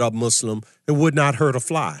friends that are Muslim that would not hurt a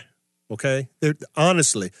fly, okay?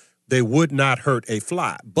 Honestly, they would not hurt a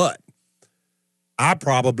fly, but I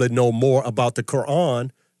probably know more about the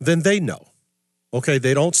Quran than they know. Okay,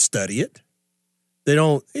 they don't study it. They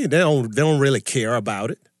don't really care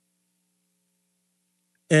about it.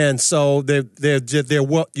 And so they're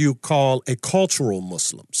what you call a cultural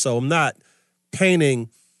Muslim. So I'm not painting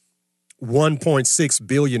 1.6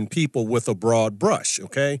 billion people with a broad brush,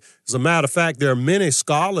 okay? As a matter of fact, there are many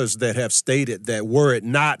scholars that have stated that were it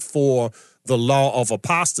not for the law of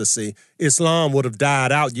apostasy, Islam would have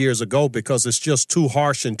died out years ago because it's just too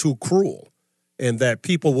harsh and too cruel, and that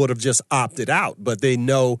people would have just opted out. But they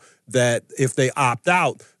know that if they opt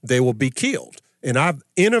out, they will be killed. And I've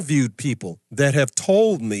interviewed people that have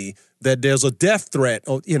told me that there's a death threat.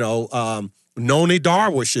 Noni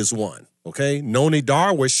Darwish is one, okay? Noni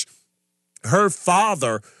Darwish, her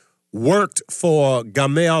father worked for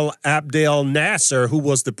Gamal Abdel Nasser, who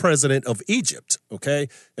was the president of Egypt, okay?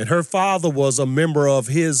 And her father was a member of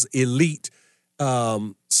his elite,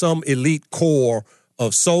 some elite corps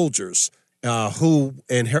of soldiers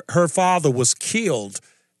her father was killed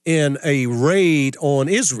in a raid on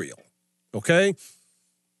Israel, okay?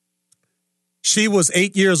 She was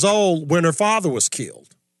 8 years old when her father was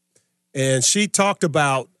killed. And she talked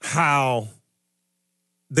about how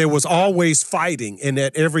there was always fighting and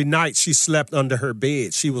that every night she slept under her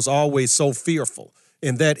bed. She was always so fearful.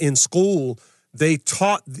 And that in school, they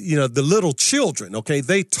taught, the little children, okay,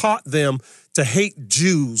 they taught them to hate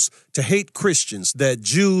Jews, to hate Christians, that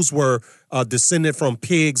Jews were descended from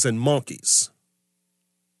pigs and monkeys.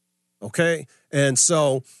 Okay? And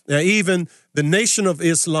so now even the Nation of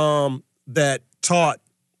Islam that taught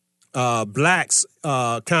blacks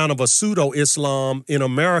kind of a pseudo-Islam in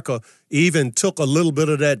America even took a little bit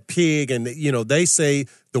of that pig, and, they say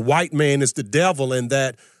the white man is the devil, and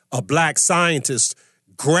that a black scientist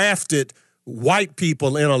grafted white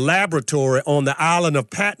people in a laboratory on the island of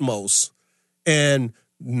Patmos and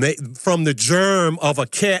from the germ of a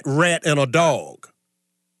cat, rat, and a dog.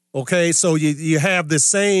 Okay, so you have the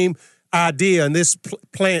same idea, and this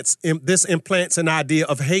implants an idea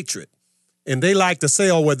of hatred. And they like to say,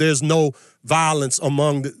 there's no violence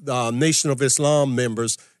among the Nation of Islam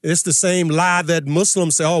members. It's the same lie that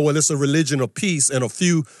Muslims say, it's a religion of peace, and a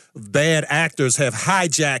few bad actors have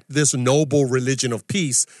hijacked this noble religion of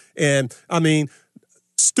peace. And,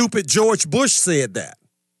 stupid George Bush said that.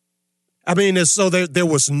 So there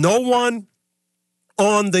was no one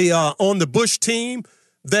on the Bush team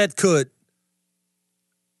that could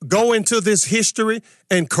go into this history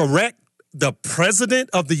and correct the president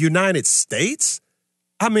of the United States?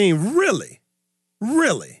 Really?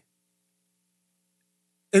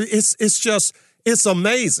 It's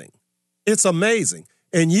amazing. It's amazing.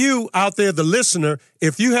 And you out there, the listener,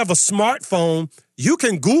 if you have a smartphone, you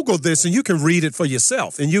can Google this and you can read it for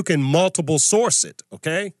yourself, and you can multiple source it,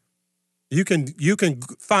 okay? You can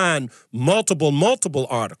find multiple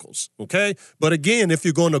articles, okay? But again, if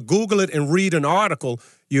you're going to Google it and read an article,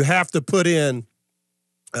 you have to put in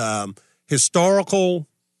historical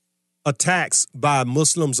attacks by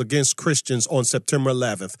Muslims against Christians on September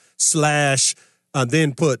 11th, /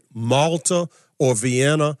 then put Malta or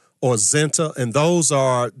Vienna or Zenta, and those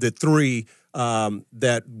are the three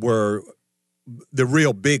that were the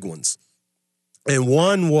real big ones. And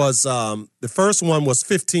one was, the first one was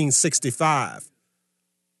 1565,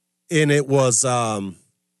 and it was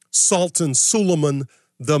Sultan Suleiman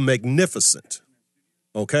the Magnificent,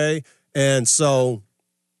 okay? And so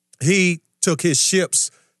he took his ships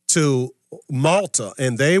to Malta,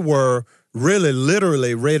 and they were really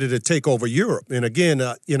literally ready to take over Europe. And again,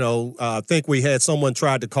 I think we had someone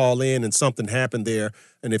tried to call in and something happened there.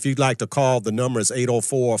 And if you'd like to call, the number is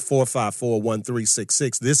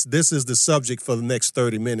 804-454-1366. This is the subject for the next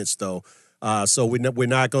 30 minutes, though. So we're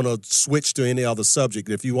not going to switch to any other subject.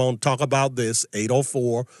 If you want to talk about this,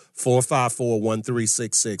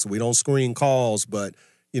 804-454-1366. We don't screen calls, but,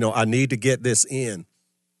 I need to get this in.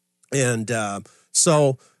 And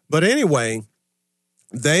but anyway,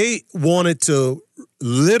 they wanted to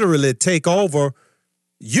literally take over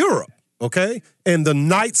Europe, okay? And the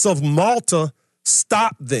Knights of Malta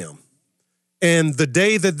stopped them. And the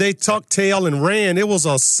day that they tucked tail and ran, it was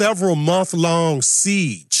a several-month-long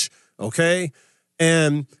siege, okay?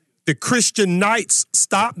 And the Christian Knights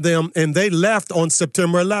stopped them, and they left on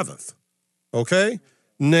September 11th, okay?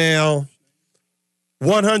 Now,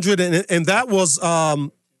 and that was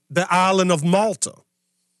the island of Malta.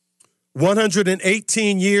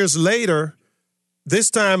 118 years later,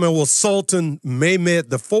 this time it was Sultan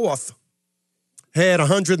Mehmed IV, had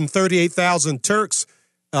 138,000 Turks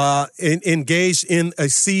engaged in a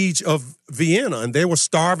siege of Vienna, and they were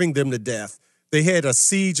starving them to death. They had a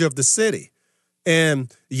siege of the city.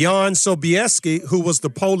 And Jan Sobieski, who was the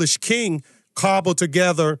Polish king, cobbled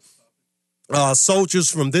together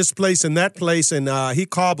soldiers from this place and that place, and he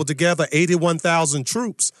cobbled together 81,000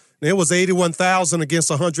 troops. And it was 81,000 against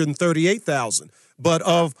 138,000. But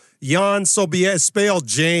of Jan Sobieski, spelled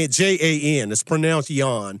Jan, it's pronounced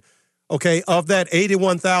Jan. Okay, of that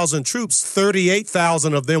 81,000 troops,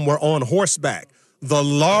 38,000 of them were on horseback. The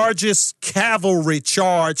largest cavalry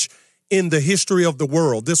charge in the history of the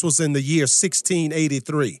world. This was in the year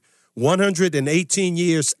 1683, 118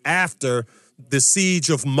 years after the siege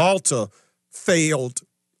of Malta failed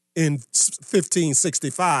in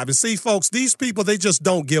 1565. And see, folks, these people, they just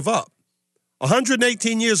don't give up.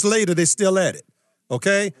 118 years later, they're still at it,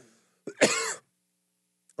 okay?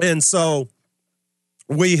 And so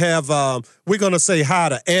we have, we're going to say hi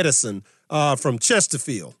to Edison from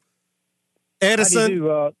Chesterfield. Edison, how do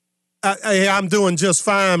you do, I'm doing just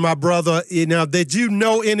fine, my brother. Did you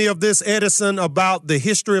know any of this, Edison, about the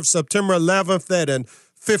history of September 11th, that in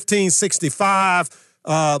 1565,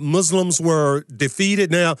 Muslims were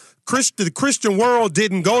defeated? Now, the Christian world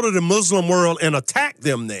didn't go to the Muslim world and attack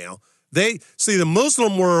them now. The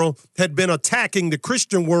Muslim world had been attacking the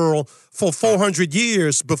Christian world for 400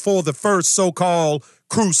 years before the first so-called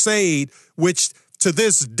crusade, which to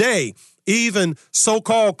this day, even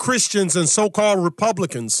so-called Christians and so-called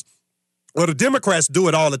Republicans, well, the Democrats do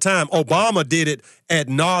it all the time. Obama did it ad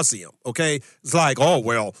nauseum, okay? It's like, oh,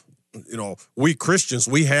 well, we Christians,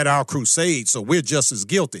 we had our crusade, so we're just as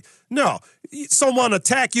guilty. No, someone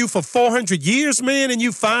attack you for 400 years, man, and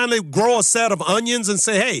you finally grow a set of onions and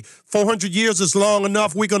say, hey, 400 years is long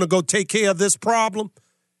enough, we're going to go take care of this problem?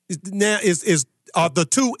 Now, are the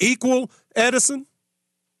two equal, Edison?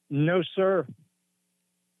 No, sir.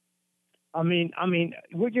 I mean,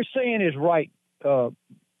 what you're saying is right,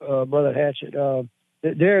 Brother Hatchett.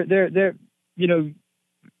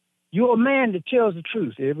 You're a man that tells the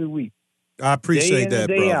truth every week. I appreciate that,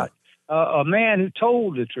 day brother. Out. A man who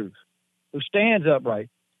told the truth, who stands upright.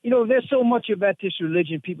 There's so much about this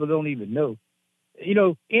religion people don't even know.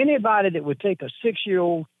 Anybody that would take a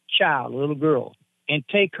 6-year-old child, a little girl, and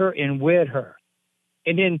take her and wed her,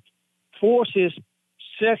 and then force his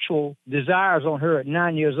sexual desires on her at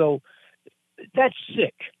 9 years old, that's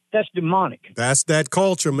sick. That's demonic. That's that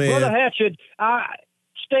culture, man. Brother Hatchett,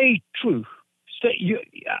 stay true.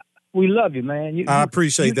 We love you, man. I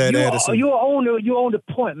appreciate that, Edison. You're on the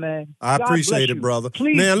point, man. I appreciate it, brother.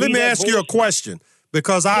 Please now, let me ask you a question,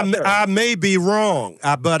 because I may be wrong,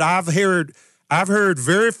 but I've heard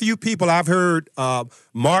very few people. I've heard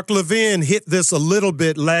Mark Levin hit this a little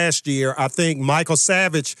bit last year. I think Michael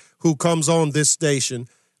Savage, who comes on this station,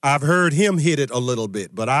 I've heard him hit it a little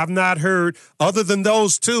bit, but I've not heard, other than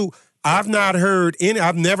those two, I've never heard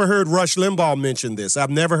Rush Limbaugh mention this. I've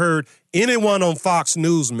never heard anyone on Fox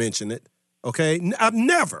News mention it. Okay? I've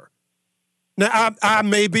never. Now, I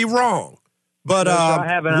may be wrong, but I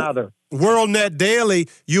haven't either. WorldNet Daily,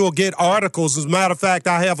 you'll get articles. As a matter of fact,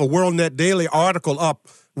 I have a WorldNet Daily article up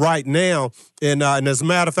right now, and as a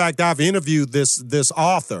matter of fact, I've interviewed this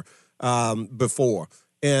author before,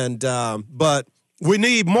 but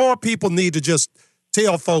more people need to just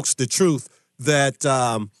tell folks the truth that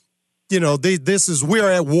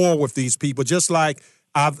we're at war with these people. Just like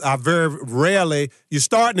I very rarely, you're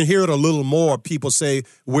starting to hear it a little more. People say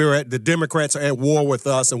the Democrats are at war with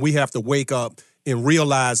us, and we have to wake up and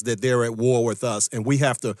realize that they're at war with us, and we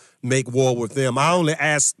have to make war with them. I only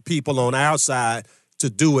ask people on our side to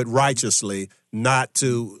do it righteously, not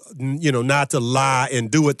to lie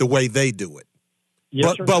and do it the way they do it.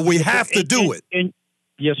 Yes, but we have to do it.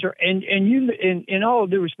 Yes, sir. And you, in all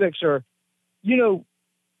due respect, sir,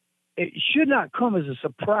 it should not come as a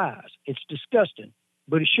surprise. It's disgusting,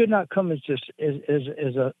 but it should not come as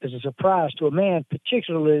a surprise to a man,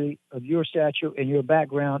 particularly of your stature and your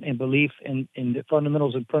background and belief in the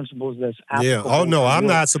fundamentals and principles that's applicable. Yeah. Oh no, I'm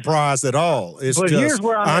not surprised at all. It's but just here's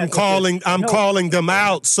where I'm calling them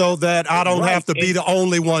out so that I don't have to be the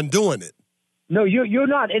only one doing it. No, you're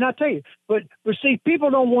not. And I tell you, but see, people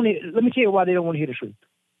don't want to. Let me tell you why they don't want to hear the truth.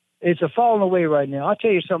 It's a falling away right now. I'll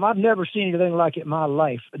tell you something. I've never seen anything like it in my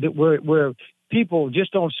life where people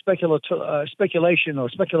just on speculation or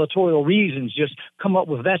speculatorial reasons just come up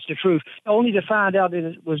with that's the truth, only to find out that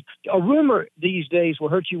it was a rumor. These days will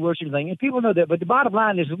hurt you worse than anything, and people know that. But the bottom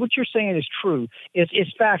line is what you're saying is true.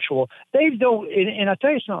 It's factual. They don't. And I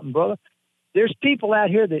tell you something, brother. There's people out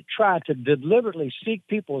here that try to deliberately seek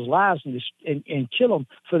people's lives and kill them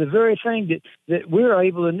for the very thing that we're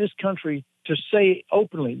able in this country to say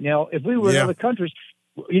openly. Now, if we were in other countries,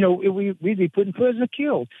 we'd be put in prison or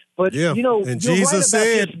killed. But, and Jesus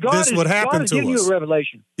said this would happen to us. God is giving you a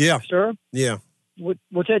revelation. Yeah. Sir? Yeah.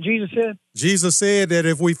 What's that Jesus said? Jesus said that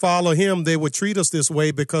if we follow him, they would treat us this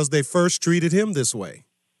way because they first treated him this way.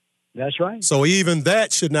 That's right. So even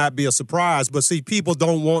that should not be a surprise. But see, people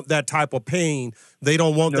don't want that type of pain. They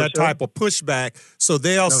don't want that type of pushback. So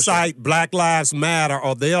they'll cite Black Lives Matter,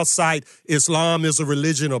 or they'll cite Islam is a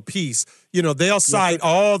religion of peace. You know, they'll cite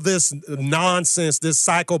all this nonsense, this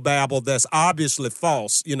psychobabble that's obviously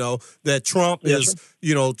false, you know, that Trump is,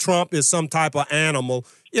 you know, Trump is some type of animal.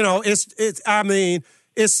 You know,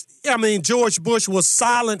 George Bush was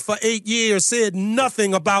silent for 8 years, said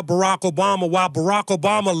nothing about Barack Obama while Barack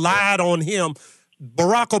Obama lied on him.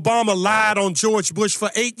 Barack Obama lied on George Bush for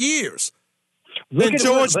 8 years. And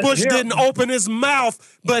George Bush didn't open his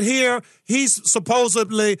mouth, but here he's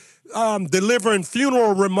supposedly delivering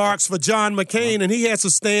funeral remarks for John McCain, and he has to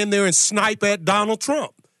stand there and snipe at Donald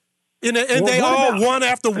Trump. And they all, one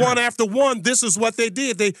after one after one, this is what they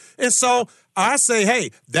did. And so I say,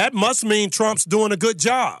 hey, that must mean Trump's doing a good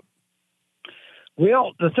job.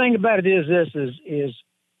 Well, the thing about it is this,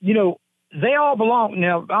 you know, they all belong.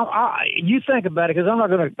 Now, you think about it, because I'm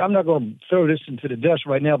not going to throw this into the dust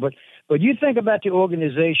right now, but you think about the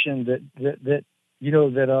organization that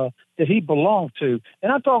he belonged to,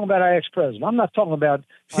 and I'm talking about our ex-president. I'm not talking about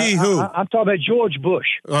I'm talking about George Bush.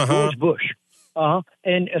 George Bush.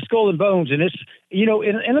 And Skull and Bones, and it's, you know,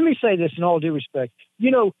 and let me say this in all due respect.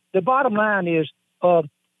 You know, the bottom line is,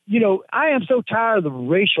 you know, I am so tired of the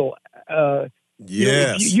racial.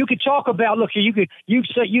 Yes. You could talk about, look, you could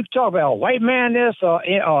talk about a white man this, or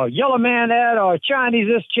yellow man that, or Chinese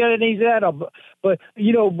this, Chinese that, but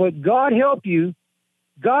God help you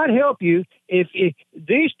if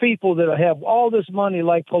these people that have all this money,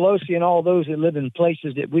 like Pelosi and all those that live in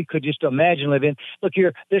places that we could just imagine live in. Look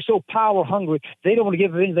here, they're so power hungry, they don't want to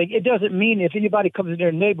give them anything. It doesn't mean if anybody comes in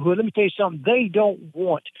their neighborhood, let me tell you something, they don't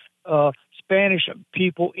want Spanish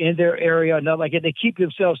people in their area, not like it. They keep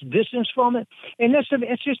themselves distanced from it, and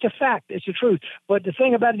it's just a fact. It's the truth. But the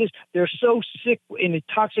thing about it is, they're so sick and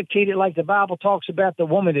intoxicated, like the Bible talks about the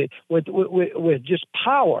woman that, with just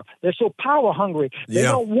power. They're so power hungry. They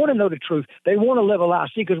don't want to know the truth. They want to live a lie.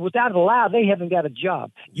 See, because without a lie, they haven't got a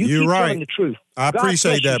job. You're keep telling the truth. I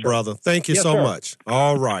appreciate that, brother. Thank you so much.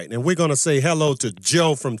 All right, and we're going to say hello to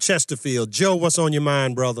Joe from Chesterfield. Joe, what's on your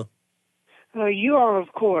mind, brother? You are,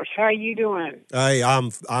 of course. How are you doing? Hey,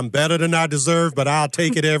 I'm better than I deserve, but I'll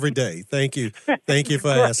take it every day. Thank you. Thank you for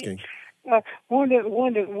asking. Wanted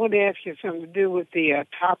to ask you something to do with the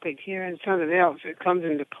topic here, and something else that comes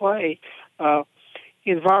into play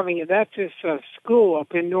involving a Baptist school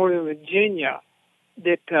up in Northern Virginia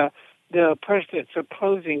that the person that's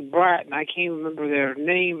opposing Bratton, I can't remember their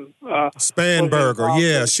name. Spanberger,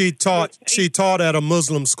 yeah, she taught at a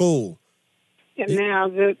Muslim school. And now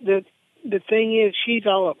the thing is, she's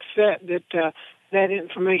all upset that that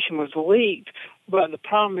information was leaked. But the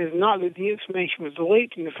problem is not that the information was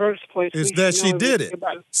leaked in the first place. Is that she did it.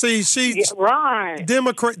 See, right.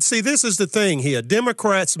 Democrats. See, this is the thing here.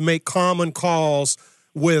 Democrats make common cause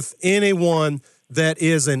with anyone that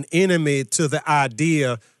is an enemy to the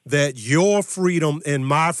idea that your freedom and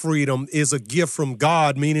my freedom is a gift from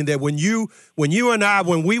God, meaning that when you and I,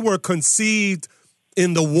 when we were conceived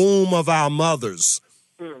in the womb of our mothers,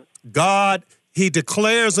 God, he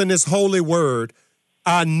declares in his holy word,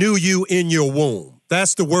 I knew you in your womb.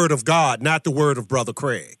 That's the word of God, not the word of Brother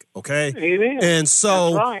Craig, okay? Amen. And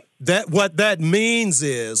so right. what that means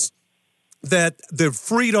is that the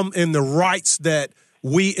freedom and the rights that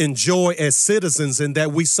we enjoy as citizens and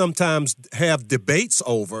that we sometimes have debates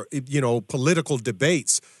over, political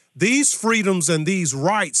debates, these freedoms and these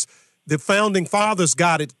rights, the founding fathers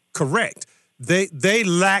got it correct. They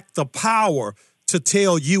lack the power to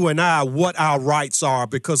tell you and I what our rights are,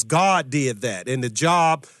 because God did that. And the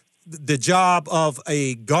job of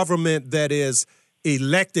a government that is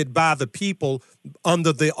elected by the people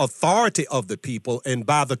under the authority of the people and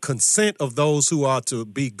by the consent of those who are to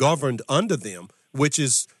be governed under them, which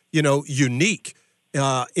is, unique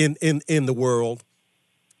in the world,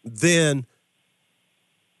 then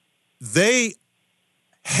they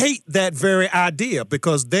hate that very idea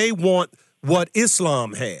because they want what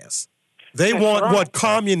Islam has. They want what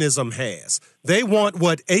communism has. They want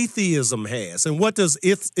what atheism has. And what does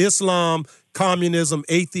Islam, communism,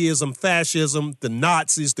 atheism, fascism, the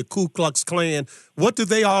Nazis, the Ku Klux Klan, what do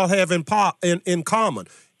they all have in common?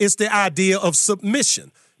 It's the idea of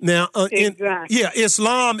submission. Now,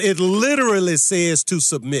 Islam, it literally says to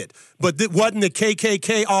submit. But wasn't the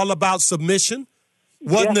KKK all about submission?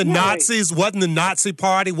 Wasn't the Nazis, wasn't the Nazi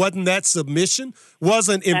party, wasn't that submission?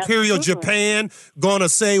 Wasn't Imperial Japan going to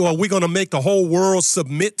say, well, we're going to make the whole world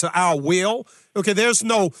submit to our will? Okay, there's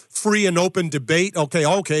no free and open debate.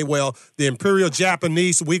 Okay, well, the Imperial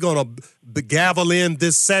Japanese, we're going to gavel in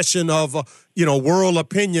this session of, world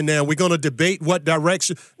opinion now. We're going to debate what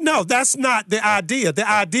direction. No, that's not the idea. The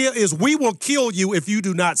idea is we will kill you if you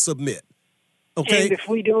do not submit. Okay. And if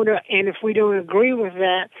we don't agree with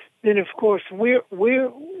that, then of course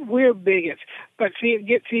we're bigots. But see, it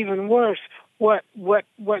gets even worse. What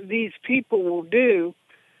these people will do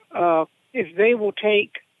is they will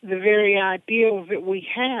take the very ideals that we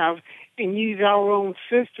have and use our own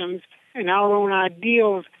systems and our own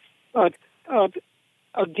ideals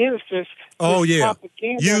against us. Oh, yeah.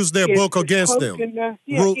 Use their book against them.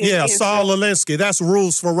 Saul Alinsky. That's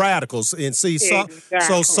Rules for Radicals. And see, exactly.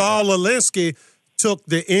 So Saul Alinsky took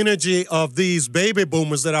the energy of these baby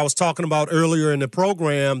boomers that I was talking about earlier in the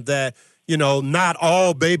program, that, not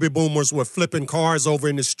all baby boomers were flipping cars over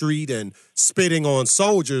in the street and spitting on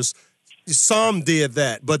soldiers. Some did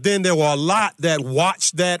that, but then there were a lot that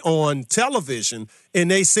watched that on television,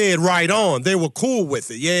 and they said right on. They were cool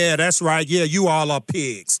with it. Yeah, that's right. Yeah, you all are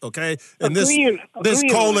pigs, okay? And this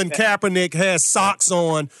Colin Kaepernick has socks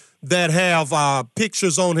on that have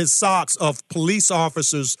pictures on his socks of police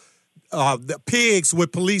officers, the pigs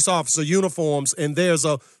with police officer uniforms, and there's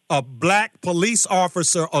a Black Police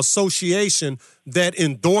Officer Association that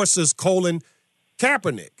endorses Colin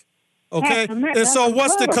Kaepernick. Okay, and so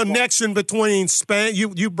what's the connection between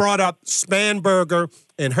you brought up Spanberger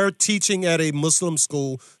and her teaching at a Muslim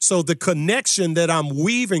school. So the connection that I'm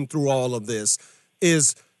weaving through all of this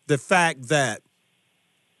is the fact that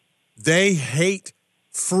they hate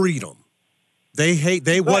freedom.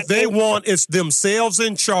 What they want is themselves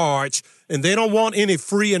in charge, and they don't want any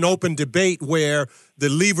free and open debate where the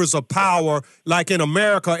levers of power, like in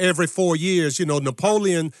America, every 4 years,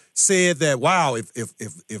 Napoleon said that, wow,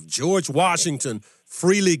 if George Washington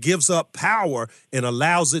freely gives up power and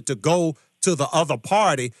allows it to go to the other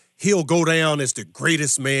party, he'll go down as the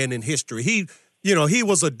greatest man in history. He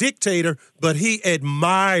was a dictator, but he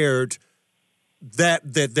admired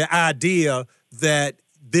that the idea that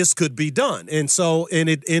this could be done. And so, and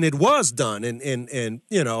it was done. And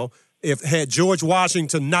if had George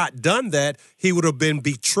Washington not done that, he would have been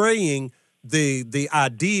betraying the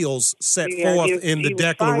ideals set forth in the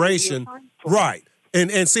Declaration. Right. And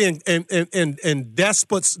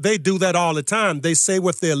despots, they do that all the time. They say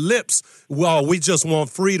with their lips, well, we just want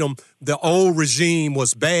freedom. The old regime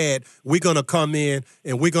was bad. We're going to come in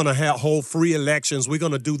and we're going to hold free elections. We're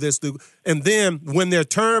going to do this. And then when their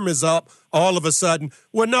term is up, all of a sudden,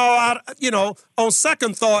 well, no, on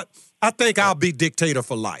second thought, I think I'll be dictator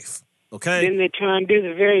for life. Okay. Then they try and do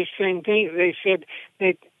the very same thing they said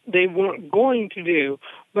that they weren't going to do.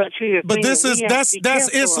 But see, that's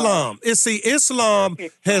Islam. Islam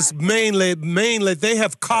has mainly they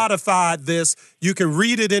have codified this. You can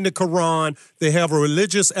read it in the Quran. They have a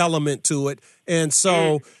religious element to it, and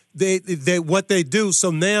so they what they do.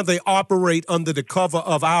 So now they operate under the cover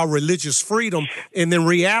of our religious freedom, and in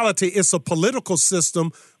reality, it's a political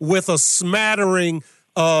system with a smattering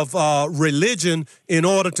of religion in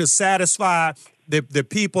order to satisfy the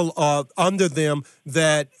people under them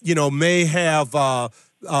that may have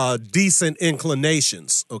decent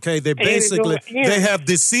inclinazi. Okay, they have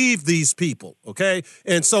deceived these people. Okay,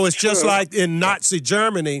 and so it's just like in Nazi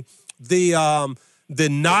Germany, the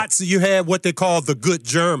Nazi, you had what they call the good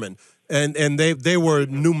German, and they were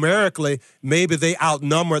numerically, maybe they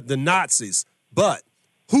outnumbered the Nazis, but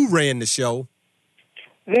who ran the show?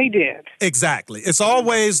 They did. Exactly. It's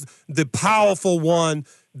always the powerful one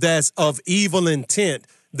that's of evil intent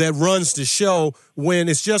that runs the show, when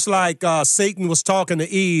it's just like Satan was talking to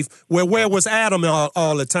Eve, where was Adam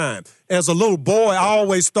all the time? As a little boy, I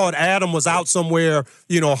always thought Adam was out somewhere,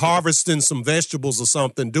 harvesting some vegetables or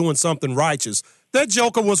something, doing something righteous. That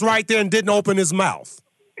joker was right there and didn't open his mouth.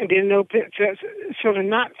 And didn't open. So to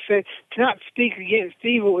not speak against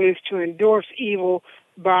evil is to endorse evil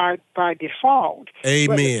by default.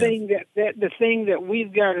 Amen. But the thing that we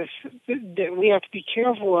have to be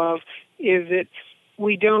careful of is that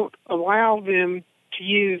we don't allow them to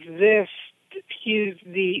use the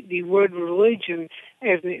word religion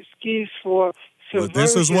as an excuse for subversion. Well,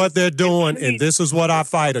 this is what they're doing, and this is what I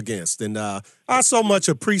fight against. And I so much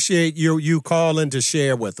appreciate you calling to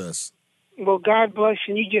share with us. Well, God bless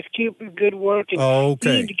you. You just keep the good work. And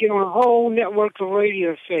okay. You need to get on a whole network of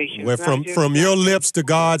radio stations. Well, from your lips to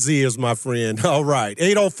God's ears, my friend. All right.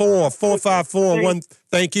 804-454-1.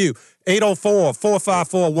 Thank you.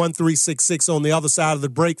 804-454-1366 on the other side of the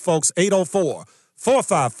break, folks.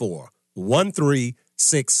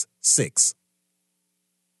 804-454-1366.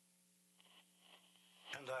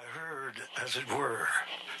 And I heard, as it were,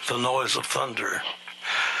 the noise of thunder.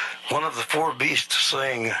 One of the four beasts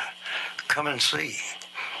saying, "Come and see."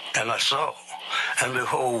 And I saw, and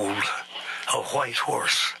behold, a white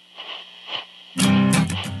horse.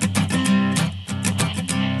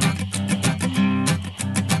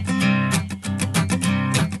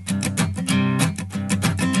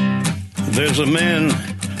 There's a man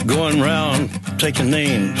going round taking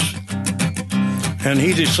names, and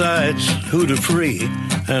he decides who to free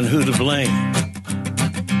and who to blame.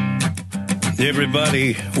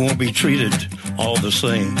 Everybody won't be treated all the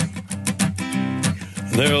same.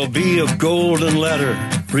 There'll be a golden ladder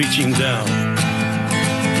reaching down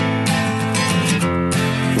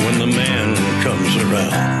when the man comes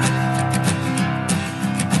around.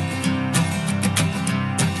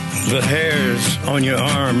 The hairs on your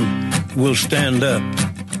arm will stand up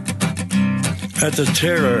at the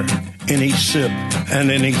terror in each sip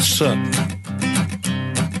and in each sup.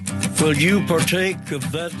 Will you partake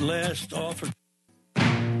of that last offer?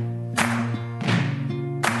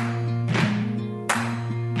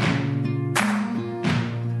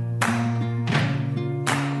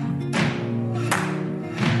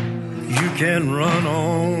 You can run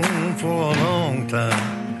on for a long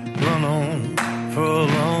time, run on for a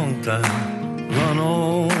long time, run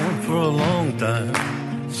on for a long time.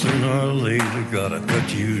 Sooner or later, gotta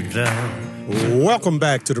cut you down. Welcome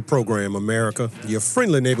back to the program, America. Your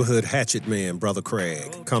friendly neighborhood hatchet man, Brother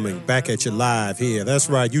Craig, coming back at you live here. That's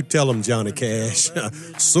right, you tell him, Johnny Cash.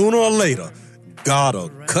 Sooner or later, gotta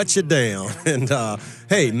cut you down. And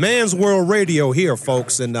hey, Man's World Radio here,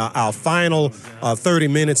 folks, and our final 30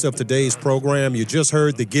 minutes of today's program. You just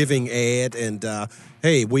heard the giving ad, and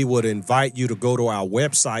hey, we would invite you to go to our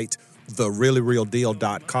website,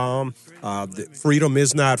 thereallyrealdeal.com. Freedom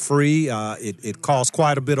is not free. It costs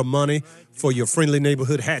quite a bit of money for your friendly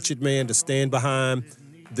neighborhood hatchet man to stand behind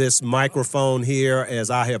this microphone here, as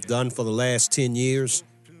I have done for the last 10 years,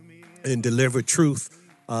 and deliver truth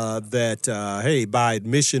that, hey, by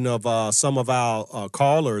admission of some of our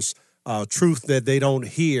callers, truth that they don't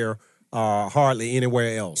hear hardly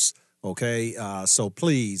anywhere else. Okay, so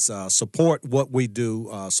please support what we do.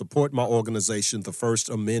 Support my organization, the First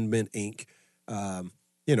Amendment, Inc.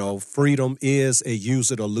 You know, freedom is a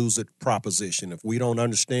use it or lose it proposition. If we don't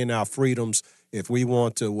understand our freedoms, if we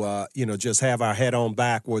want to, you know, just have our head on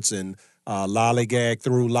backwards and lollygag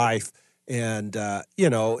through life, and you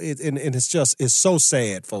know, and it's so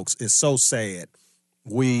sad, folks. It's so sad.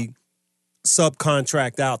 We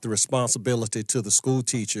subcontract out the responsibility to the school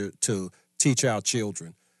teacher to teach our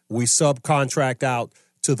children. We subcontract out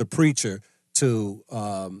to the preacher to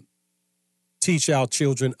teach our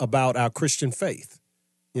children about our Christian faith,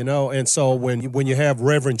 you know. And so when you have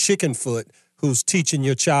Reverend Chickenfoot who's teaching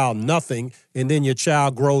your child nothing, and then your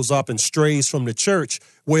child grows up and strays from the church,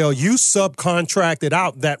 well, you subcontracted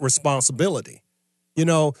out that responsibility. You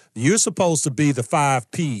know, you're supposed to be the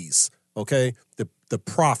 5 Ps, okay? The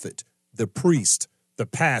prophet, the priest, the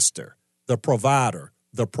pastor, the provider,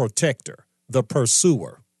 the protector, the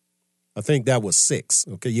pursuer. I think that was 6.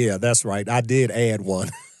 Okay, yeah, that's right. I did add one.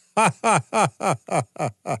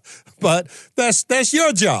 But that's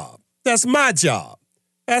your job. That's my job.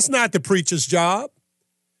 That's not the preacher's job.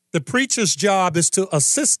 The preacher's job is to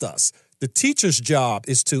assist us. The teacher's job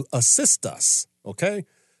is to assist us, okay?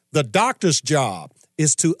 The doctor's job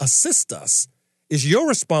is to assist us. It's your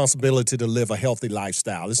responsibility to live a healthy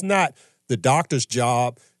lifestyle. It's not the doctor's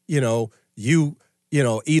job, you know,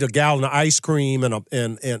 eat a gallon of ice cream and a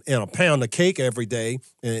pound of cake every day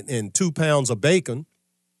and 2 pounds of bacon,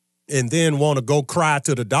 and then want to go cry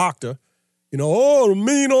to the doctor, you know, oh, the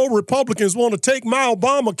mean old Republicans want to take my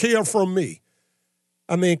Obamacare from me.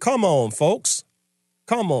 I mean, come on, folks.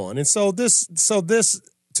 Come on. And so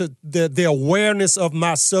the awareness of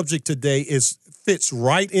my subject today fits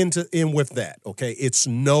right in with that, okay? It's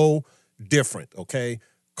no different, okay?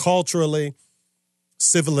 Culturally,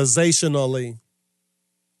 civilizationally,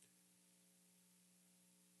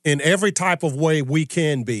 in every type of way we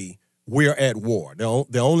can be, we're at war.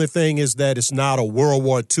 The only thing is that it's not a World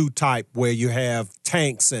War II type where you have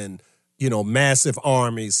tanks and, you know, massive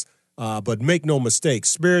armies. But make no mistake,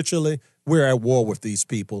 spiritually, we're at war with these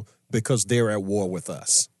people because they're at war with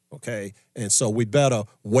us, okay? And so we better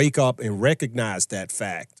wake up and recognize that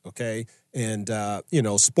fact, okay? And, you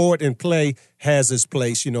know, sport and play has its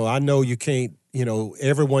place. You know, I know you can't, you know,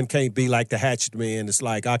 everyone can't be like the hatchet man. It's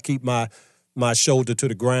like I keep my shoulder to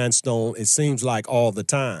the grindstone, it seems like all the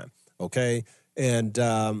time, okay? And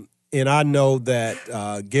I know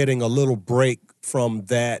that getting a little break from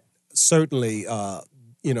that, certainly,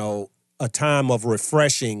 you know, a time of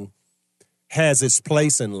refreshing has its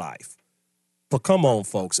place in life. But come on,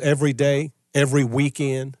 folks, every day, every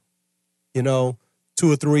weekend, you know,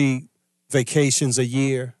 2 or 3 vacations a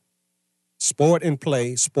year, sport and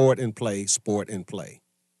play, sport and play, sport and play.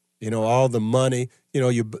 You know, all the money, you know,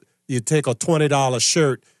 you take a $20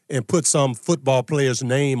 shirt and put some football player's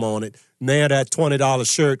name on it. Now that $20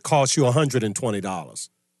 shirt costs you $120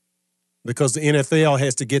 because the NFL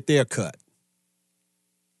has to get their cut.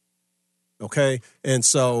 okay? And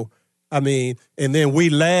so, I mean, and then we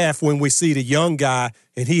laugh when we see the young guy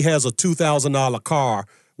and he has a $2,000 car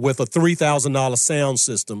with a $3,000 sound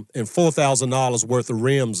system and $4,000 worth of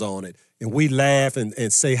rims on it. And we laugh and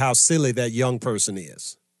say how silly that young person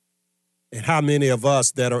is. And how many of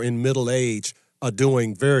us that are in middle age are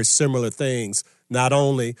doing very similar things, not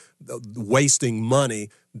only wasting money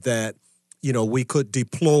that, you know, we could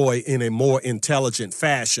deploy in a more intelligent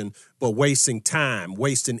fashion, but wasting time,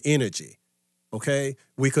 wasting energy, okay?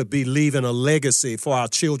 We could be leaving a legacy for our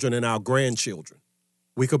children and our grandchildren.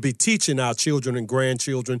 We could be teaching our children and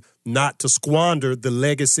grandchildren not to squander the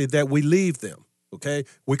legacy that we leave them, okay?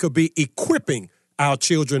 We could be equipping our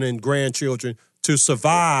children and grandchildren to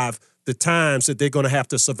survive the times that they're going to have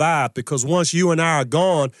to survive, because once you and I are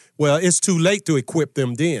gone, well, it's too late to equip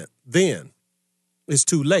them then. It's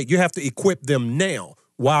too late. You have to equip them now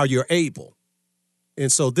while you're able.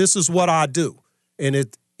 And so this is what I do. And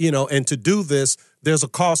and to do this, there's a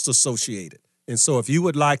cost associated. And so if you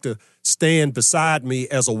would like to stand beside me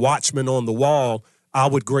as a watchman on the wall, I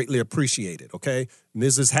would greatly appreciate it, okay?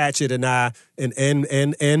 Mrs. Hatchett and I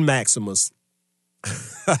and Maximus.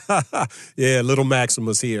 Yeah, little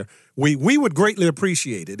Maximus here. We would greatly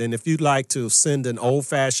appreciate it. And if you'd like to send an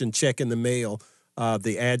old-fashioned check in the mail,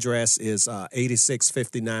 the address is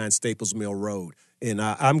 8659 Staples Mill Road. And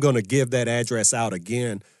I'm going to give that address out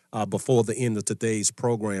again before the end of today's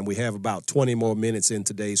program. We have about 20 more minutes in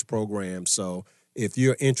today's program. So if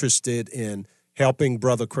you're interested in helping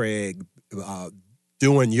Brother Craig,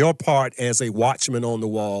 doing your part as a watchman on the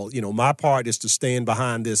wall, my part is to stand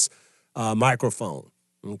behind this microphone,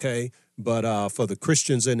 okay? But for the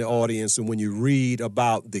Christians in the audience, and when you read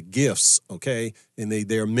about the gifts, okay, and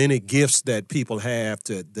there are many gifts that people have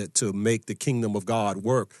to make the kingdom of God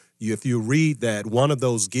work. If you read that, one of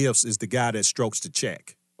those gifts is the guy that strokes the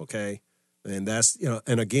check, okay? And that's,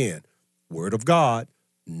 and again, word of God,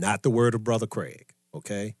 not the word of Brother Craig,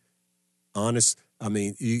 okay? Honest, I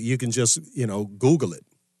mean, you can just, Google it,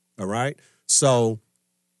 all right? So,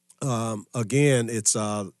 again, it's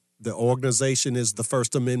the organization is the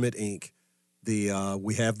First Amendment, Inc.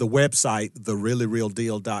 We have the website,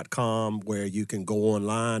 thereallyrealdeal.com, where you can go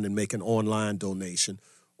online and make an online donation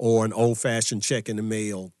or an old-fashioned check in the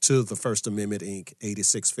mail to the First Amendment, Inc.,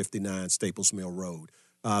 8659 Staples Mill Road.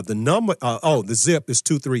 The zip is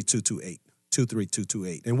 23228,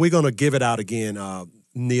 23228. And we're going to give it out again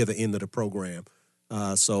near the end of the program.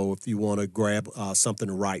 So if you want to grab something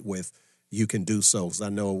to write with, you can do so. 'Cause I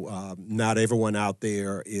know not everyone out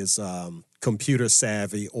there is computer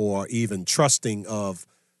savvy or even trusting of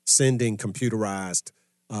sending computerized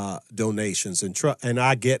donations. And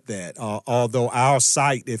I get that. Although our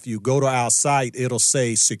site, if you go to our site, it'll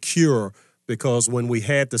say secure, because when we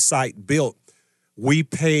had the site built, we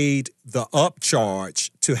paid the upcharge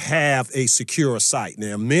to have a secure site.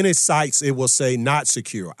 Now, many sites, it will say not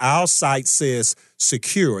secure. Our site says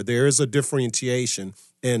secure. There is a differentiation.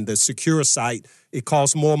 And the secure site, it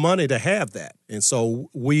costs more money to have that. And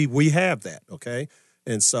so we have that, okay?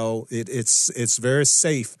 And so it's very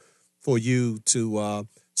safe for you to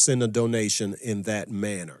send a donation in that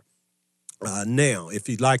manner. Now, if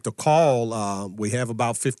you'd like to call, we have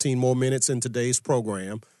about 15 more minutes in today's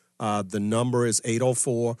program. The number is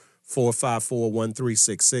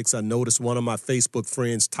 804-454-1366. I noticed one of my Facebook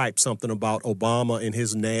friends typed something about Obama in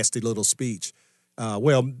his nasty little speech.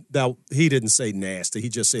 He didn't say nasty. He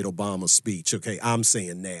just said Obama's speech, okay? I'm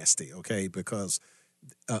saying nasty, okay? Because,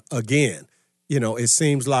 again, it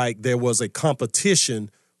seems like there was a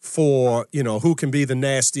competition for, who can be the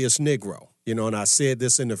nastiest Negro. And I said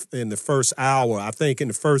this in the first hour. I think in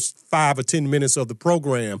the first 5 or 10 minutes of the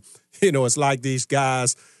program, it's like these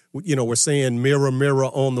guys, we're saying mirror, mirror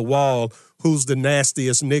on the wall, who's the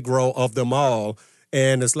nastiest Negro of them all?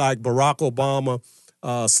 And it's like Barack Obama,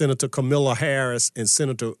 Senator Kamala Harris, and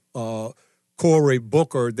Senator Cory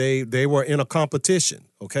Booker, they were in a competition,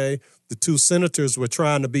 okay? The two senators were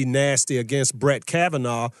trying to be nasty against Brett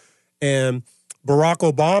Kavanaugh, and Barack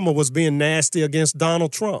Obama was being nasty against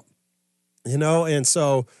Donald Trump, And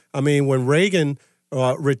so, when Reagan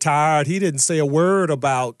retired, he didn't say a word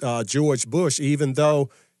about George Bush, even though,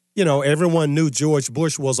 everyone knew George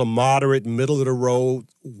Bush was a moderate, middle-of-the-road,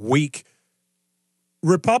 weak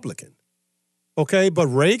Republican. Okay, but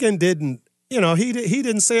Reagan didn't, he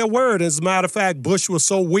didn't say a word. As a matter of fact, Bush was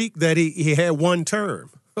so weak that he had one term,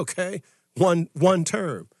 okay? One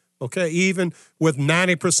term, okay? Even with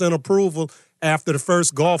 90% approval after the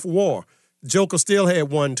first Gulf War, Joker still had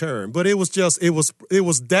one term. But it was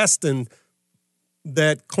destined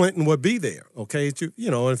that Clinton would be there, okay?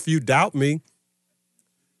 If you doubt me,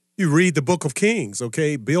 You read the Book of Kings,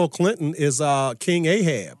 okay? Bill Clinton is King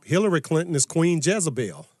Ahab. Hillary Clinton is Queen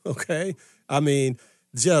Jezebel, okay? I mean,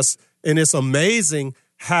 and it's amazing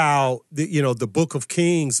how, the Book of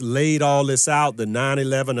Kings laid all this out, the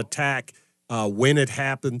 9/11 attack, when it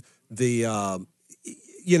happened, I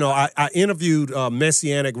interviewed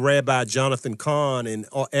Messianic Rabbi Jonathan Cahn and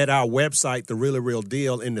at our website, The Really Real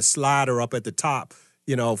Deal, in the slider up at the top,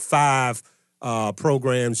 5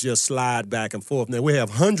 programs just slide back and forth. Now, we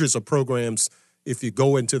have hundreds of programs if you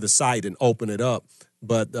go into the site and open it up.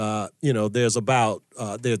 But, there's about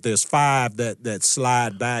there's 5 that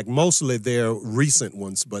slide back. Mostly they're recent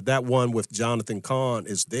ones, but that one with Jonathan Cahn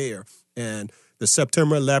is there. And the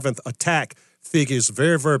September 11th attack figures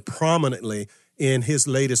very, very prominently in his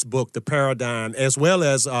latest book, The Paradigm, as well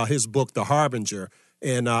as his book, The Harbinger.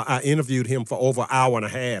 And I interviewed him for over an hour and a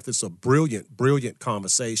half. It's a brilliant, brilliant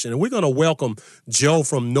conversation. And we're going to welcome Joe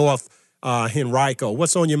from North Henrico.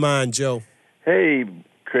 What's on your mind, Joe? Hey,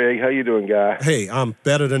 Craig. How you doing, guy? Hey, I'm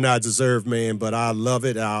better than I deserve, man, but I love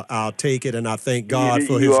it. I'll take it, and I thank God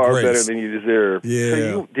for His grace. You are better than you deserve. Yeah.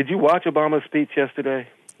 So did you watch Obama's speech yesterday?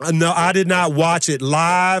 No, I did not watch it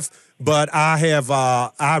live, but I have.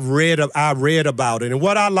 I read about it, and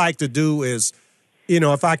what I like to do is,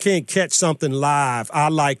 if I can't catch something live, I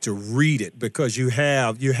like to read it because you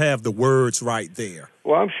have the words right there.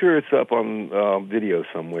 Well, I'm sure it's up on video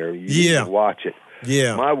somewhere. You can watch it.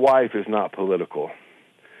 Yeah. My wife is not political,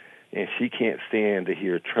 and she can't stand to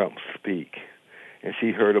hear Trump speak. And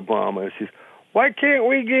she heard Obama, and she's, why can't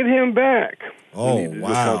we get him back? Oh,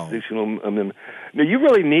 wow. Constitutional amendment. Now, you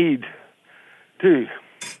really need, dude,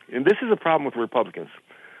 and this is a problem with Republicans.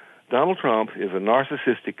 Donald Trump is a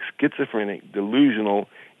narcissistic, schizophrenic, delusional,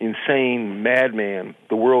 insane madman,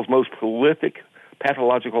 the world's most prolific,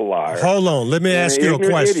 pathological liar. Hold on. Let me ask you a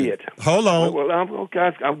question. Idiot. Hold on. Well,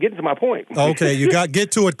 I'm getting to my point. Okay, you got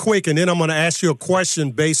get to it quick, and then I'm going to ask you a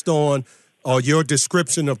question based on your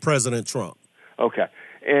description of President Trump. Okay.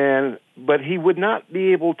 But he would not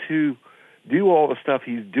be able to do all the stuff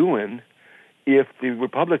he's doing if the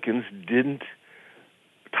Republicans didn't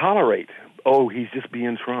tolerate, he's just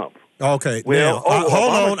being Trump. Okay. Well, now,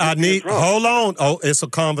 hold on. Hold on. Oh, it's a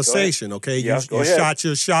conversation. Okay. Yeah, you shot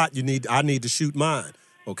your shot. I need to shoot mine.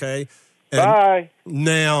 Okay. And bye.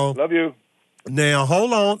 Now, love you. Now,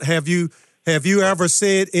 hold on. Have you ever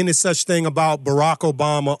said any such thing about Barack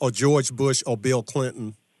Obama or George Bush or Bill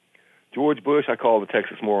Clinton? George Bush, I call the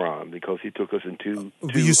Texas moron because he took us into.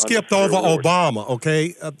 You skipped over Obama.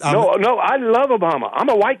 Okay. No, I love Obama. I'm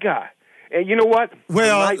a white guy. And you know what?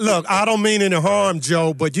 Well, look, I don't mean any harm,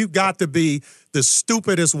 Joe, but you got to be the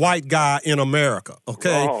stupidest white guy in America,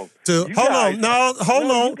 okay? Wrong.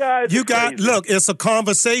 Hold on. Look, it's a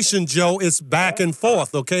conversation, Joe. It's back and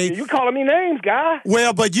forth, okay? You calling me names, guy.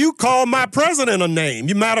 Well, but you call my president a name.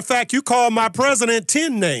 Matter of fact, you call my president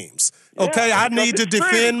 10 names, okay? Yeah, I need to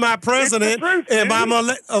defend my president. And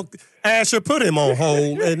Asher, put him on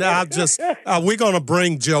hold, and I'll just, we're going to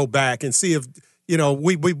bring Joe back and see if,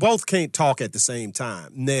 we both can't talk at the same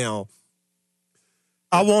time. Now,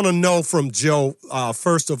 I want to know from Joe,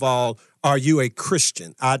 first of all, are you a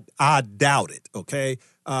Christian? I doubt it, okay?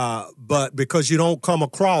 But because you don't come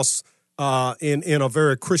across in a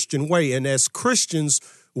very Christian way. And as Christians,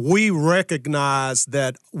 we recognize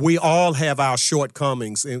that we all have our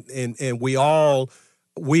shortcomings and we all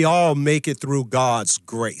make it through God's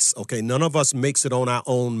grace, okay? None of us makes it on our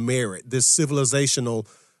own merit. This civilizational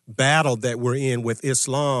battle that we're in with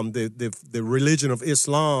Islam, the religion of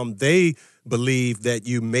Islam, they believe that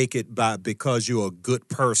you make it because you're a good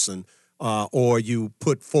person or you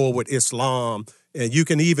put forward Islam. And you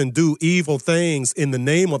can even do evil things in the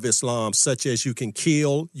name of Islam, such as you can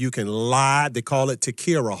kill, you can lie. They call it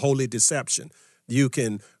takira, holy deception. You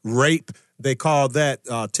can rape. They call that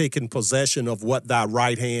taking possession of what thy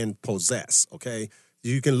right hand possess, okay?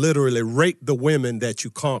 You can literally rape the women that you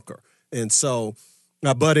conquer. And so,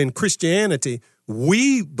 but in Christianity,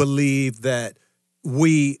 we believe that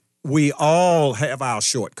we all have our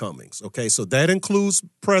shortcomings, okay? So that includes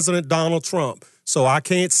President Donald Trump. So I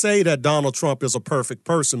can't say that Donald Trump is a perfect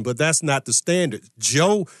person, but that's not the standard.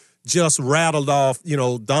 Joe just rattled off,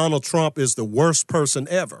 Donald Trump is the worst person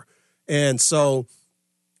ever. And so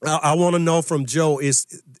I want to know from Joe,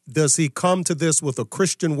 does he come to this with a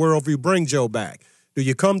Christian worldview? Bring Joe back. Do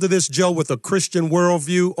you come to this, Joe, with a Christian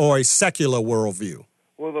worldview or a secular worldview?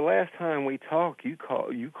 Well, the last time we talked, you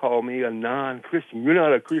called me a non-Christian. You're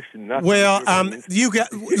not a Christian.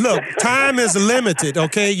 Look, time is limited.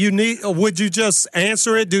 Okay, would you just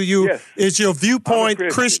answer it? Yes. Is your viewpoint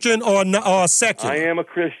Christian or secular? I am a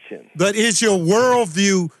Christian. But is your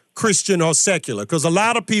worldview Christian or secular, because a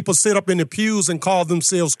lot of people sit up in the pews and call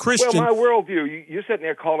themselves Christian. Well, my worldview, you're sitting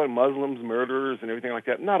there calling Muslims murderers and everything like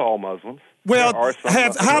that. Not all Muslims. Well,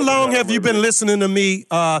 how long have you been listening to me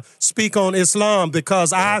speak on Islam?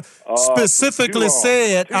 Because I specifically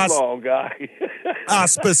said... Too long, guy. I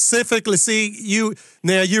specifically see you...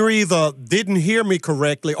 Now, you either didn't hear me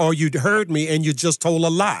correctly or you heard me and you just told a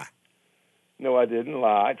lie. No, I didn't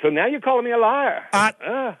lie. So now you're calling me a liar.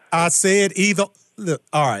 I said either... Look,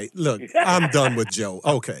 all right, look, I'm done with Joe.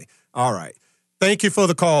 Okay, all right. Thank you for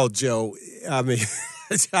the call, Joe. I mean,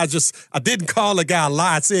 I didn't call a guy a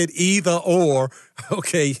lie. I said either or.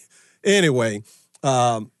 Okay, anyway,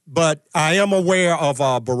 but I am aware of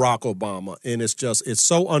Barack Obama, and it's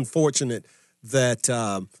so unfortunate that,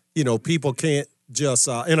 people can't just,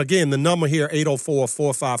 and again, the number here,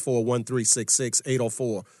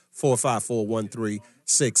 804-454-1366,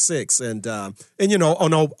 804-454-1366. And on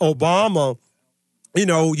Obama,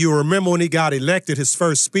 you remember when he got elected, his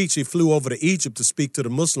first speech, he flew over to Egypt to speak to the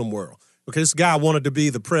Muslim world. Okay, this guy wanted to be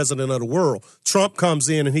the president of the world. Trump comes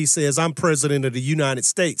in and he says, I'm president of the United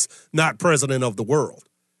States, not president of the world.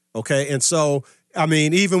 Okay, and so, I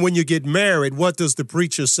mean, even when you get married, what does the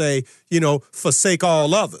preacher say? Forsake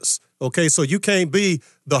all others. Okay, so you can't be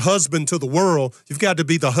the husband to the world. You've got to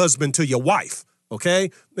be the husband to your wife. Okay,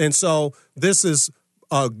 and so this is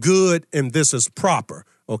good and this is proper.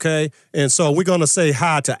 Okay, and so we're going to say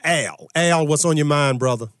hi to Al. Al, what's on your mind,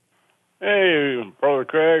 brother? Hey, Brother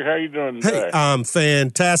Craig, how you doing today? Hey, I'm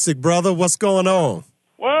fantastic, brother. What's going on?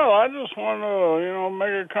 Well, I just want to,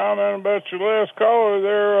 make a comment about your last caller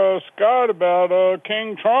there, Scott, about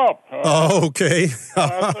King Trump. Okay.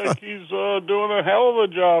 I think he's doing a hell of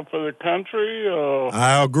a job for the country.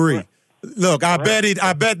 I agree. Look, I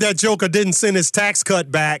bet that joker didn't send his tax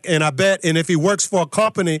cut back, and if he works for a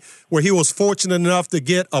company where he was fortunate enough to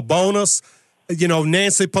get a bonus,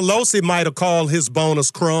 Nancy Pelosi might have called his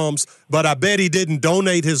bonus crumbs, but I bet he didn't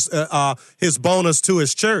donate his bonus to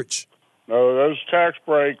his church. No, those tax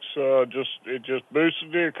breaks just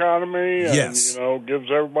boosted the economy and yes.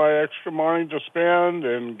 Gives everybody extra money to spend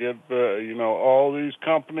and give all these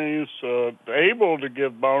companies able to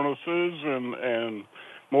give bonuses and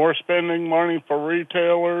more spending money for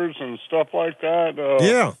retailers and stuff like that.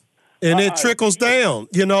 Yeah. And it trickles down,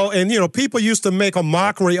 and people used to make a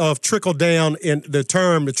mockery of trickle down in the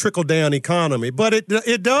term, the trickle down economy, but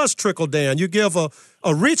it does trickle down. You give a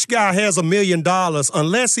rich guy has $1 million,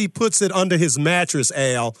 unless he puts it under his mattress,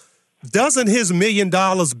 Al, doesn't his $1 million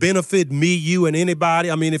benefit me, you, and anybody?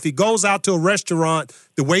 I mean, if he goes out to a restaurant,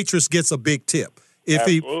 the waitress gets a big tip.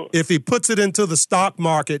 If he puts it into the stock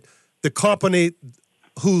market, the company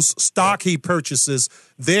whose stock he purchases,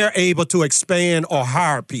 they're able to expand or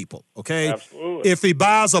hire people, okay? Absolutely. If he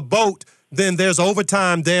buys a boat, then there's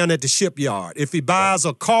overtime down at the shipyard. If he buys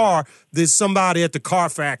a car, there's somebody at the car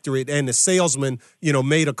factory and the salesman,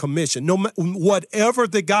 made a commission. Whatever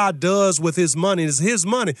the guy does with his money is his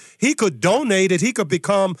money. He could donate it. He could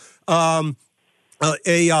become dog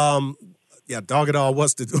it all.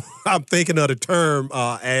 I'm thinking of the term,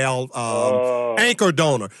 Al, anchor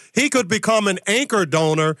donor. He could become an anchor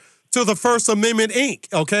donor to the First Amendment Inc.,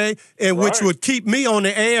 okay? And right. Which would keep me on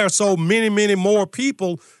the air so many, many more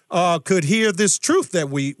people could hear this truth that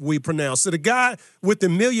we pronounce. So the guy with the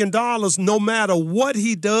 $1 million, no matter what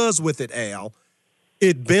he does with it, Al,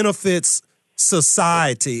 it benefits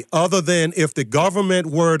society, other than if the government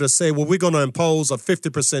were to say, well, we're going to impose a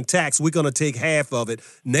 50% tax, we're going to take half of it.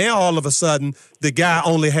 Now, all of a sudden, the guy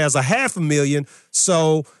only has $500,000,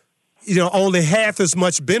 so, only half as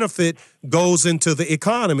much benefit goes into the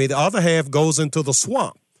economy. The other half goes into the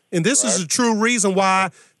swamp. And this is the true reason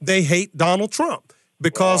why they hate Donald Trump,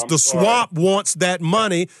 because the swamp wants that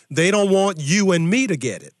money. They don't want you and me to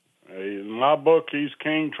get it. In my book, he's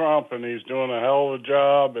King Trump, and he's doing a hell of a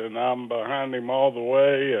job, and I'm behind him all the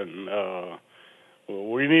way, and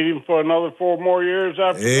we need him for another 4 more years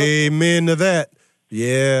after Amen to that.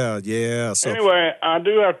 Yeah. So, anyway, I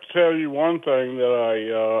do have to tell you one thing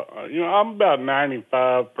that I'm about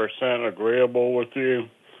 95% agreeable with you,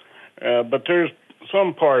 but there's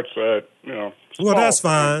some parts that, Well, that's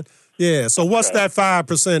fine. Yeah, so what's that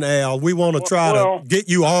 5%, Al? We want to try to get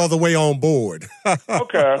you all the way on board.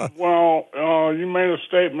 Okay. Well, you made a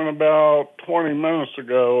statement about 20 minutes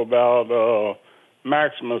ago about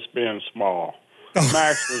Maximus being small.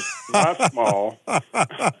 Max is not small,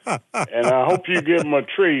 and I hope you give him a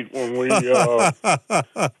treat when we get off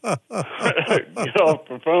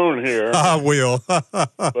the phone here. I will.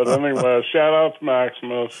 But anyway, shout out to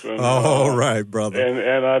Maximus. And, all right, brother.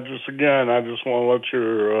 And I just want to let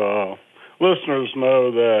your listeners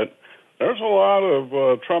know that there's a lot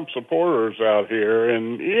of Trump supporters out here,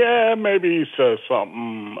 and yeah, maybe he says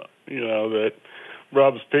something, that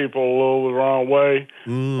rubs people a little the wrong way.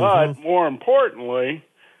 Mm-hmm. But more importantly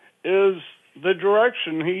is the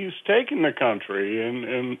direction he's taking the country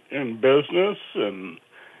in business and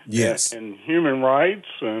Yes. and human rights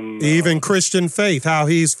and Even Christian faith, how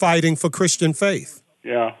he's fighting for Christian faith.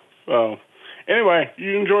 yeah. So anyway,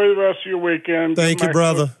 you enjoy the rest of your weekend. Thank you, Give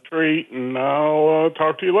brother. Max a treat, and I'll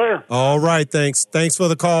talk to you later. All right, thanks. Thanks for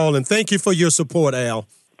the call, and thank you for your support, Al.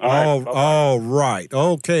 All right.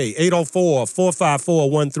 Okay.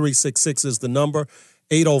 804-454-1366 is the number.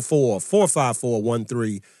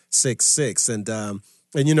 804-454-1366. And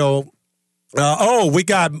we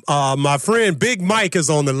got my friend Big Mike is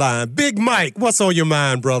on the line. Big Mike, what's on your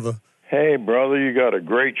mind, brother? Hey, brother, you got a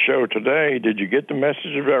great show today. Did you get the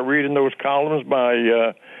message about reading those columns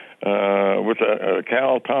by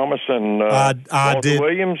Cal Thomas and Walter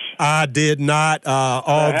Williams? I did not.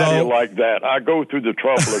 Although, how do you like that? I go through the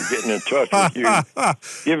trouble of getting in touch with you,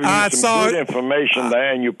 giving you some good information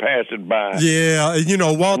there, and you pass it by. Yeah,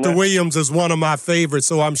 Walter Williams is one of my favorites,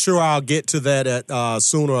 so I'm sure I'll get to that at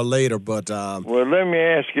sooner or later. But well, let me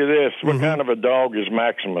ask you this: what kind of a dog is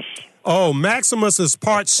Maximus? Oh, Maximus is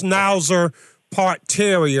part Schnauzer, part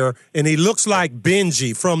Terrier, and he looks like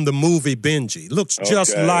Benji from the movie Benji. Looks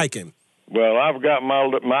just like him. Well, I've got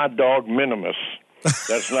my dog Minimus.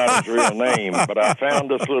 That's not his real name, but I found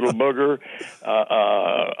this little booger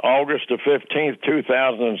August the 15th,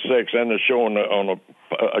 2006, and it's showing on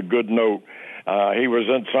a good note.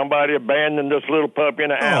 Somebody abandoned this little puppy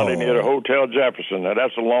in an alley near the Hotel Jefferson. Now,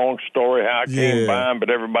 that's a long story how I came by him,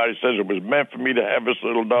 but everybody says it was meant for me to have this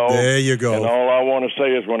little dog. There you go. And all I want to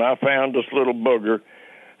say is when I found this little booger,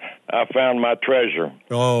 I found my treasure.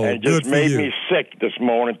 Oh, and it just good for made you. me sick this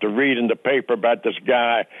morning to read in the paper about this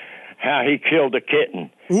guy, how he killed a kitten.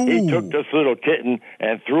 Ooh. He took this little kitten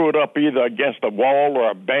and threw it up either against a wall or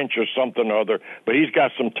a bench or something or other, but he's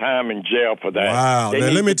got some time in jail for that. Wow. They Now,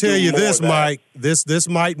 need let me to tell do you more this, of that. Mike. This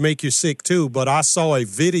might make you sick, too, but I saw a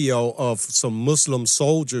video of some Muslim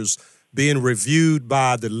soldiers being reviewed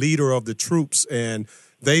by the leader of the troops, and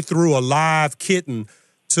they threw a live kitten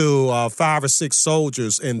to 5 or 6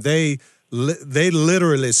 soldiers, and they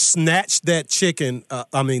literally snatched that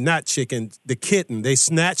the kitten. They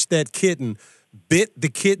snatched that kitten, bit the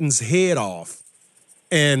kitten's head off,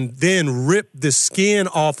 and then ripped the skin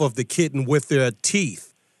off of the kitten with their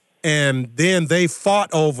teeth. And then they fought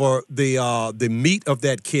over the meat of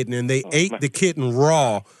that kitten, and they ate the kitten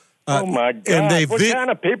raw. Oh my God! What kind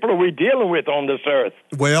of people are we dealing with on this earth?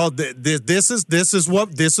 Well, this is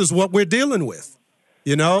what we're dealing with,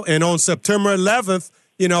 And on September 11th,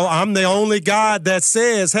 I'm the only guy that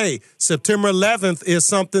says, hey, September 11th is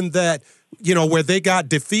something that, where they got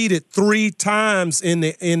defeated 3 times in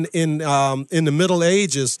the Middle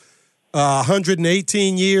Ages.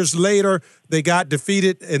 118 years later, they got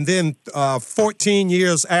defeated, and then 14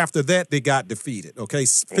 years after that, they got defeated. Okay,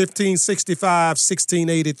 1565,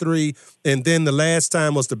 1683, and then the last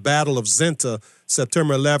time was the Battle of Zenta,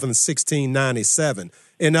 September 11th, 1697.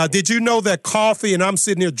 And did you know that coffee? And I'm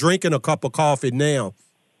sitting here drinking a cup of coffee now.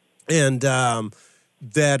 And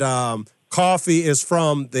that coffee is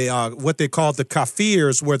from the what they call the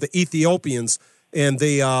Kafirs, where the Ethiopians, and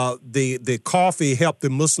the coffee helped the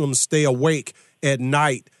Muslims stay awake at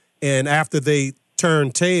night. And after they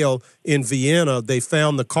turned tail in Vienna, they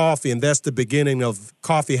found the coffee, and that's the beginning of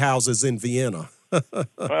coffee houses in Vienna.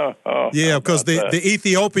 Yeah, because the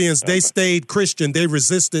Ethiopians, they stayed Christian. They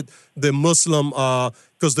resisted the Muslim,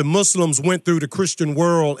 because the Muslims went through the Christian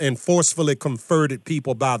world and forcefully converted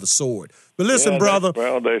people by the sword. But listen, brother.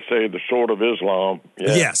 Well, they say the sword of Islam.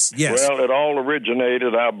 Yeah. Yes. Well, it all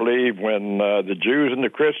originated, I believe, when the Jews and the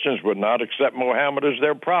Christians would not accept Muhammad as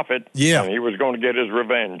their prophet. Yeah. And he was going to get his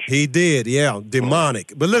revenge. He did, yeah.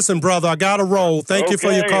 Demonic. But listen, brother, I got to roll. Thank you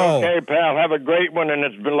for your call. Okay, pal. Have a great one, and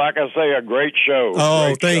it's been, like I say, a great show.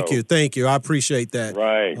 Oh, thank you. Thank you. I appreciate that.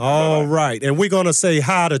 Right. All right. And we're going to say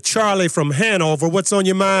hi to Charlie from Hanover. What's on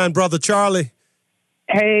your mind, brother Charlie?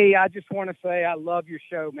 Hey, I just want to say I love your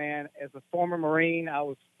show, man. As a former Marine, I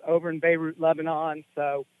was over in Beirut, Lebanon,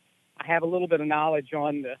 so I have a little bit of knowledge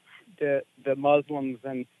on the Muslims.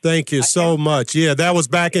 And thank you so much. Yeah, that was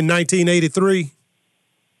back in 1983.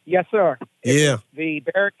 Yes, sir. Yeah. The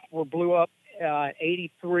barracks were blew up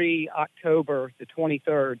 83 October the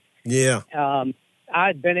 23rd. Yeah. I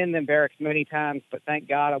had been in them barracks many times, but thank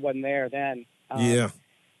God I wasn't there then. Yeah.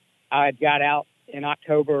 I got out in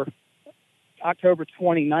October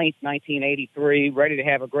 29th, 1983, ready to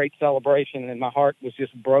have a great celebration, and my heart was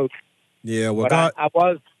just broke. Yeah, well, but I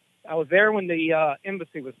I was there when the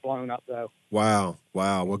embassy was blown up, though. Wow.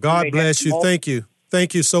 Well, God bless you. Thank you.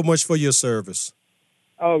 Thank you so much for your service.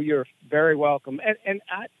 Oh, you're very welcome. And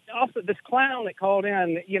I, also, this clown that called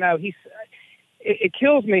in, it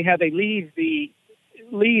kills me how they leave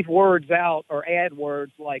words out or add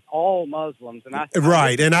words like all Muslims. And I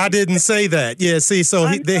didn't say that. Yeah, see, so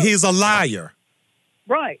he's a liar.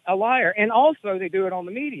 Right, a liar. And also they do it on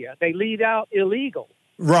the media. They leave out illegal.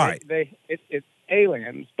 Right. It's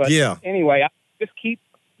aliens. But yeah. Anyway, I just keep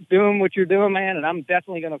doing what you're doing, man, and I'm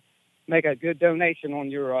definitely going to make a good donation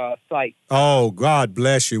on your site. Oh, God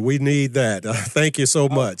bless you. We need that. Thank you so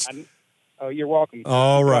much. You're welcome.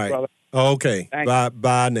 All right. Brother. Okay.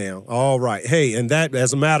 Bye now. All right. Hey, and that,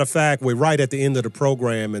 as a matter of fact, we're right at the end of the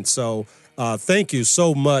program, and so thank you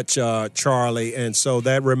so much, Charlie. And so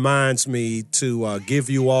that reminds me to give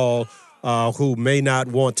you all who may not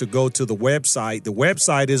want to go to the website. The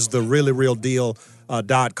website is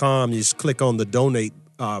thereallyrealdeal.com. You just click on the donate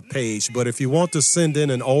page. But if you want to send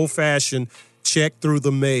in an old-fashioned check through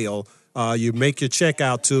the mail, you make your check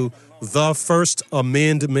out to The First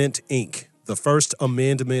Amendment, Inc., The First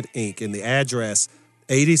Amendment, Inc., and the address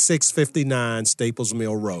 8659 Staples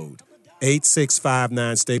Mill Road,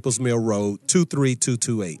 8659 Staples Mill Road,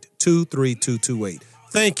 23228, 23228.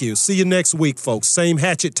 Thank you. See you next week, folks. Same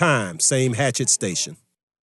Hatchet time, same Hatchet station.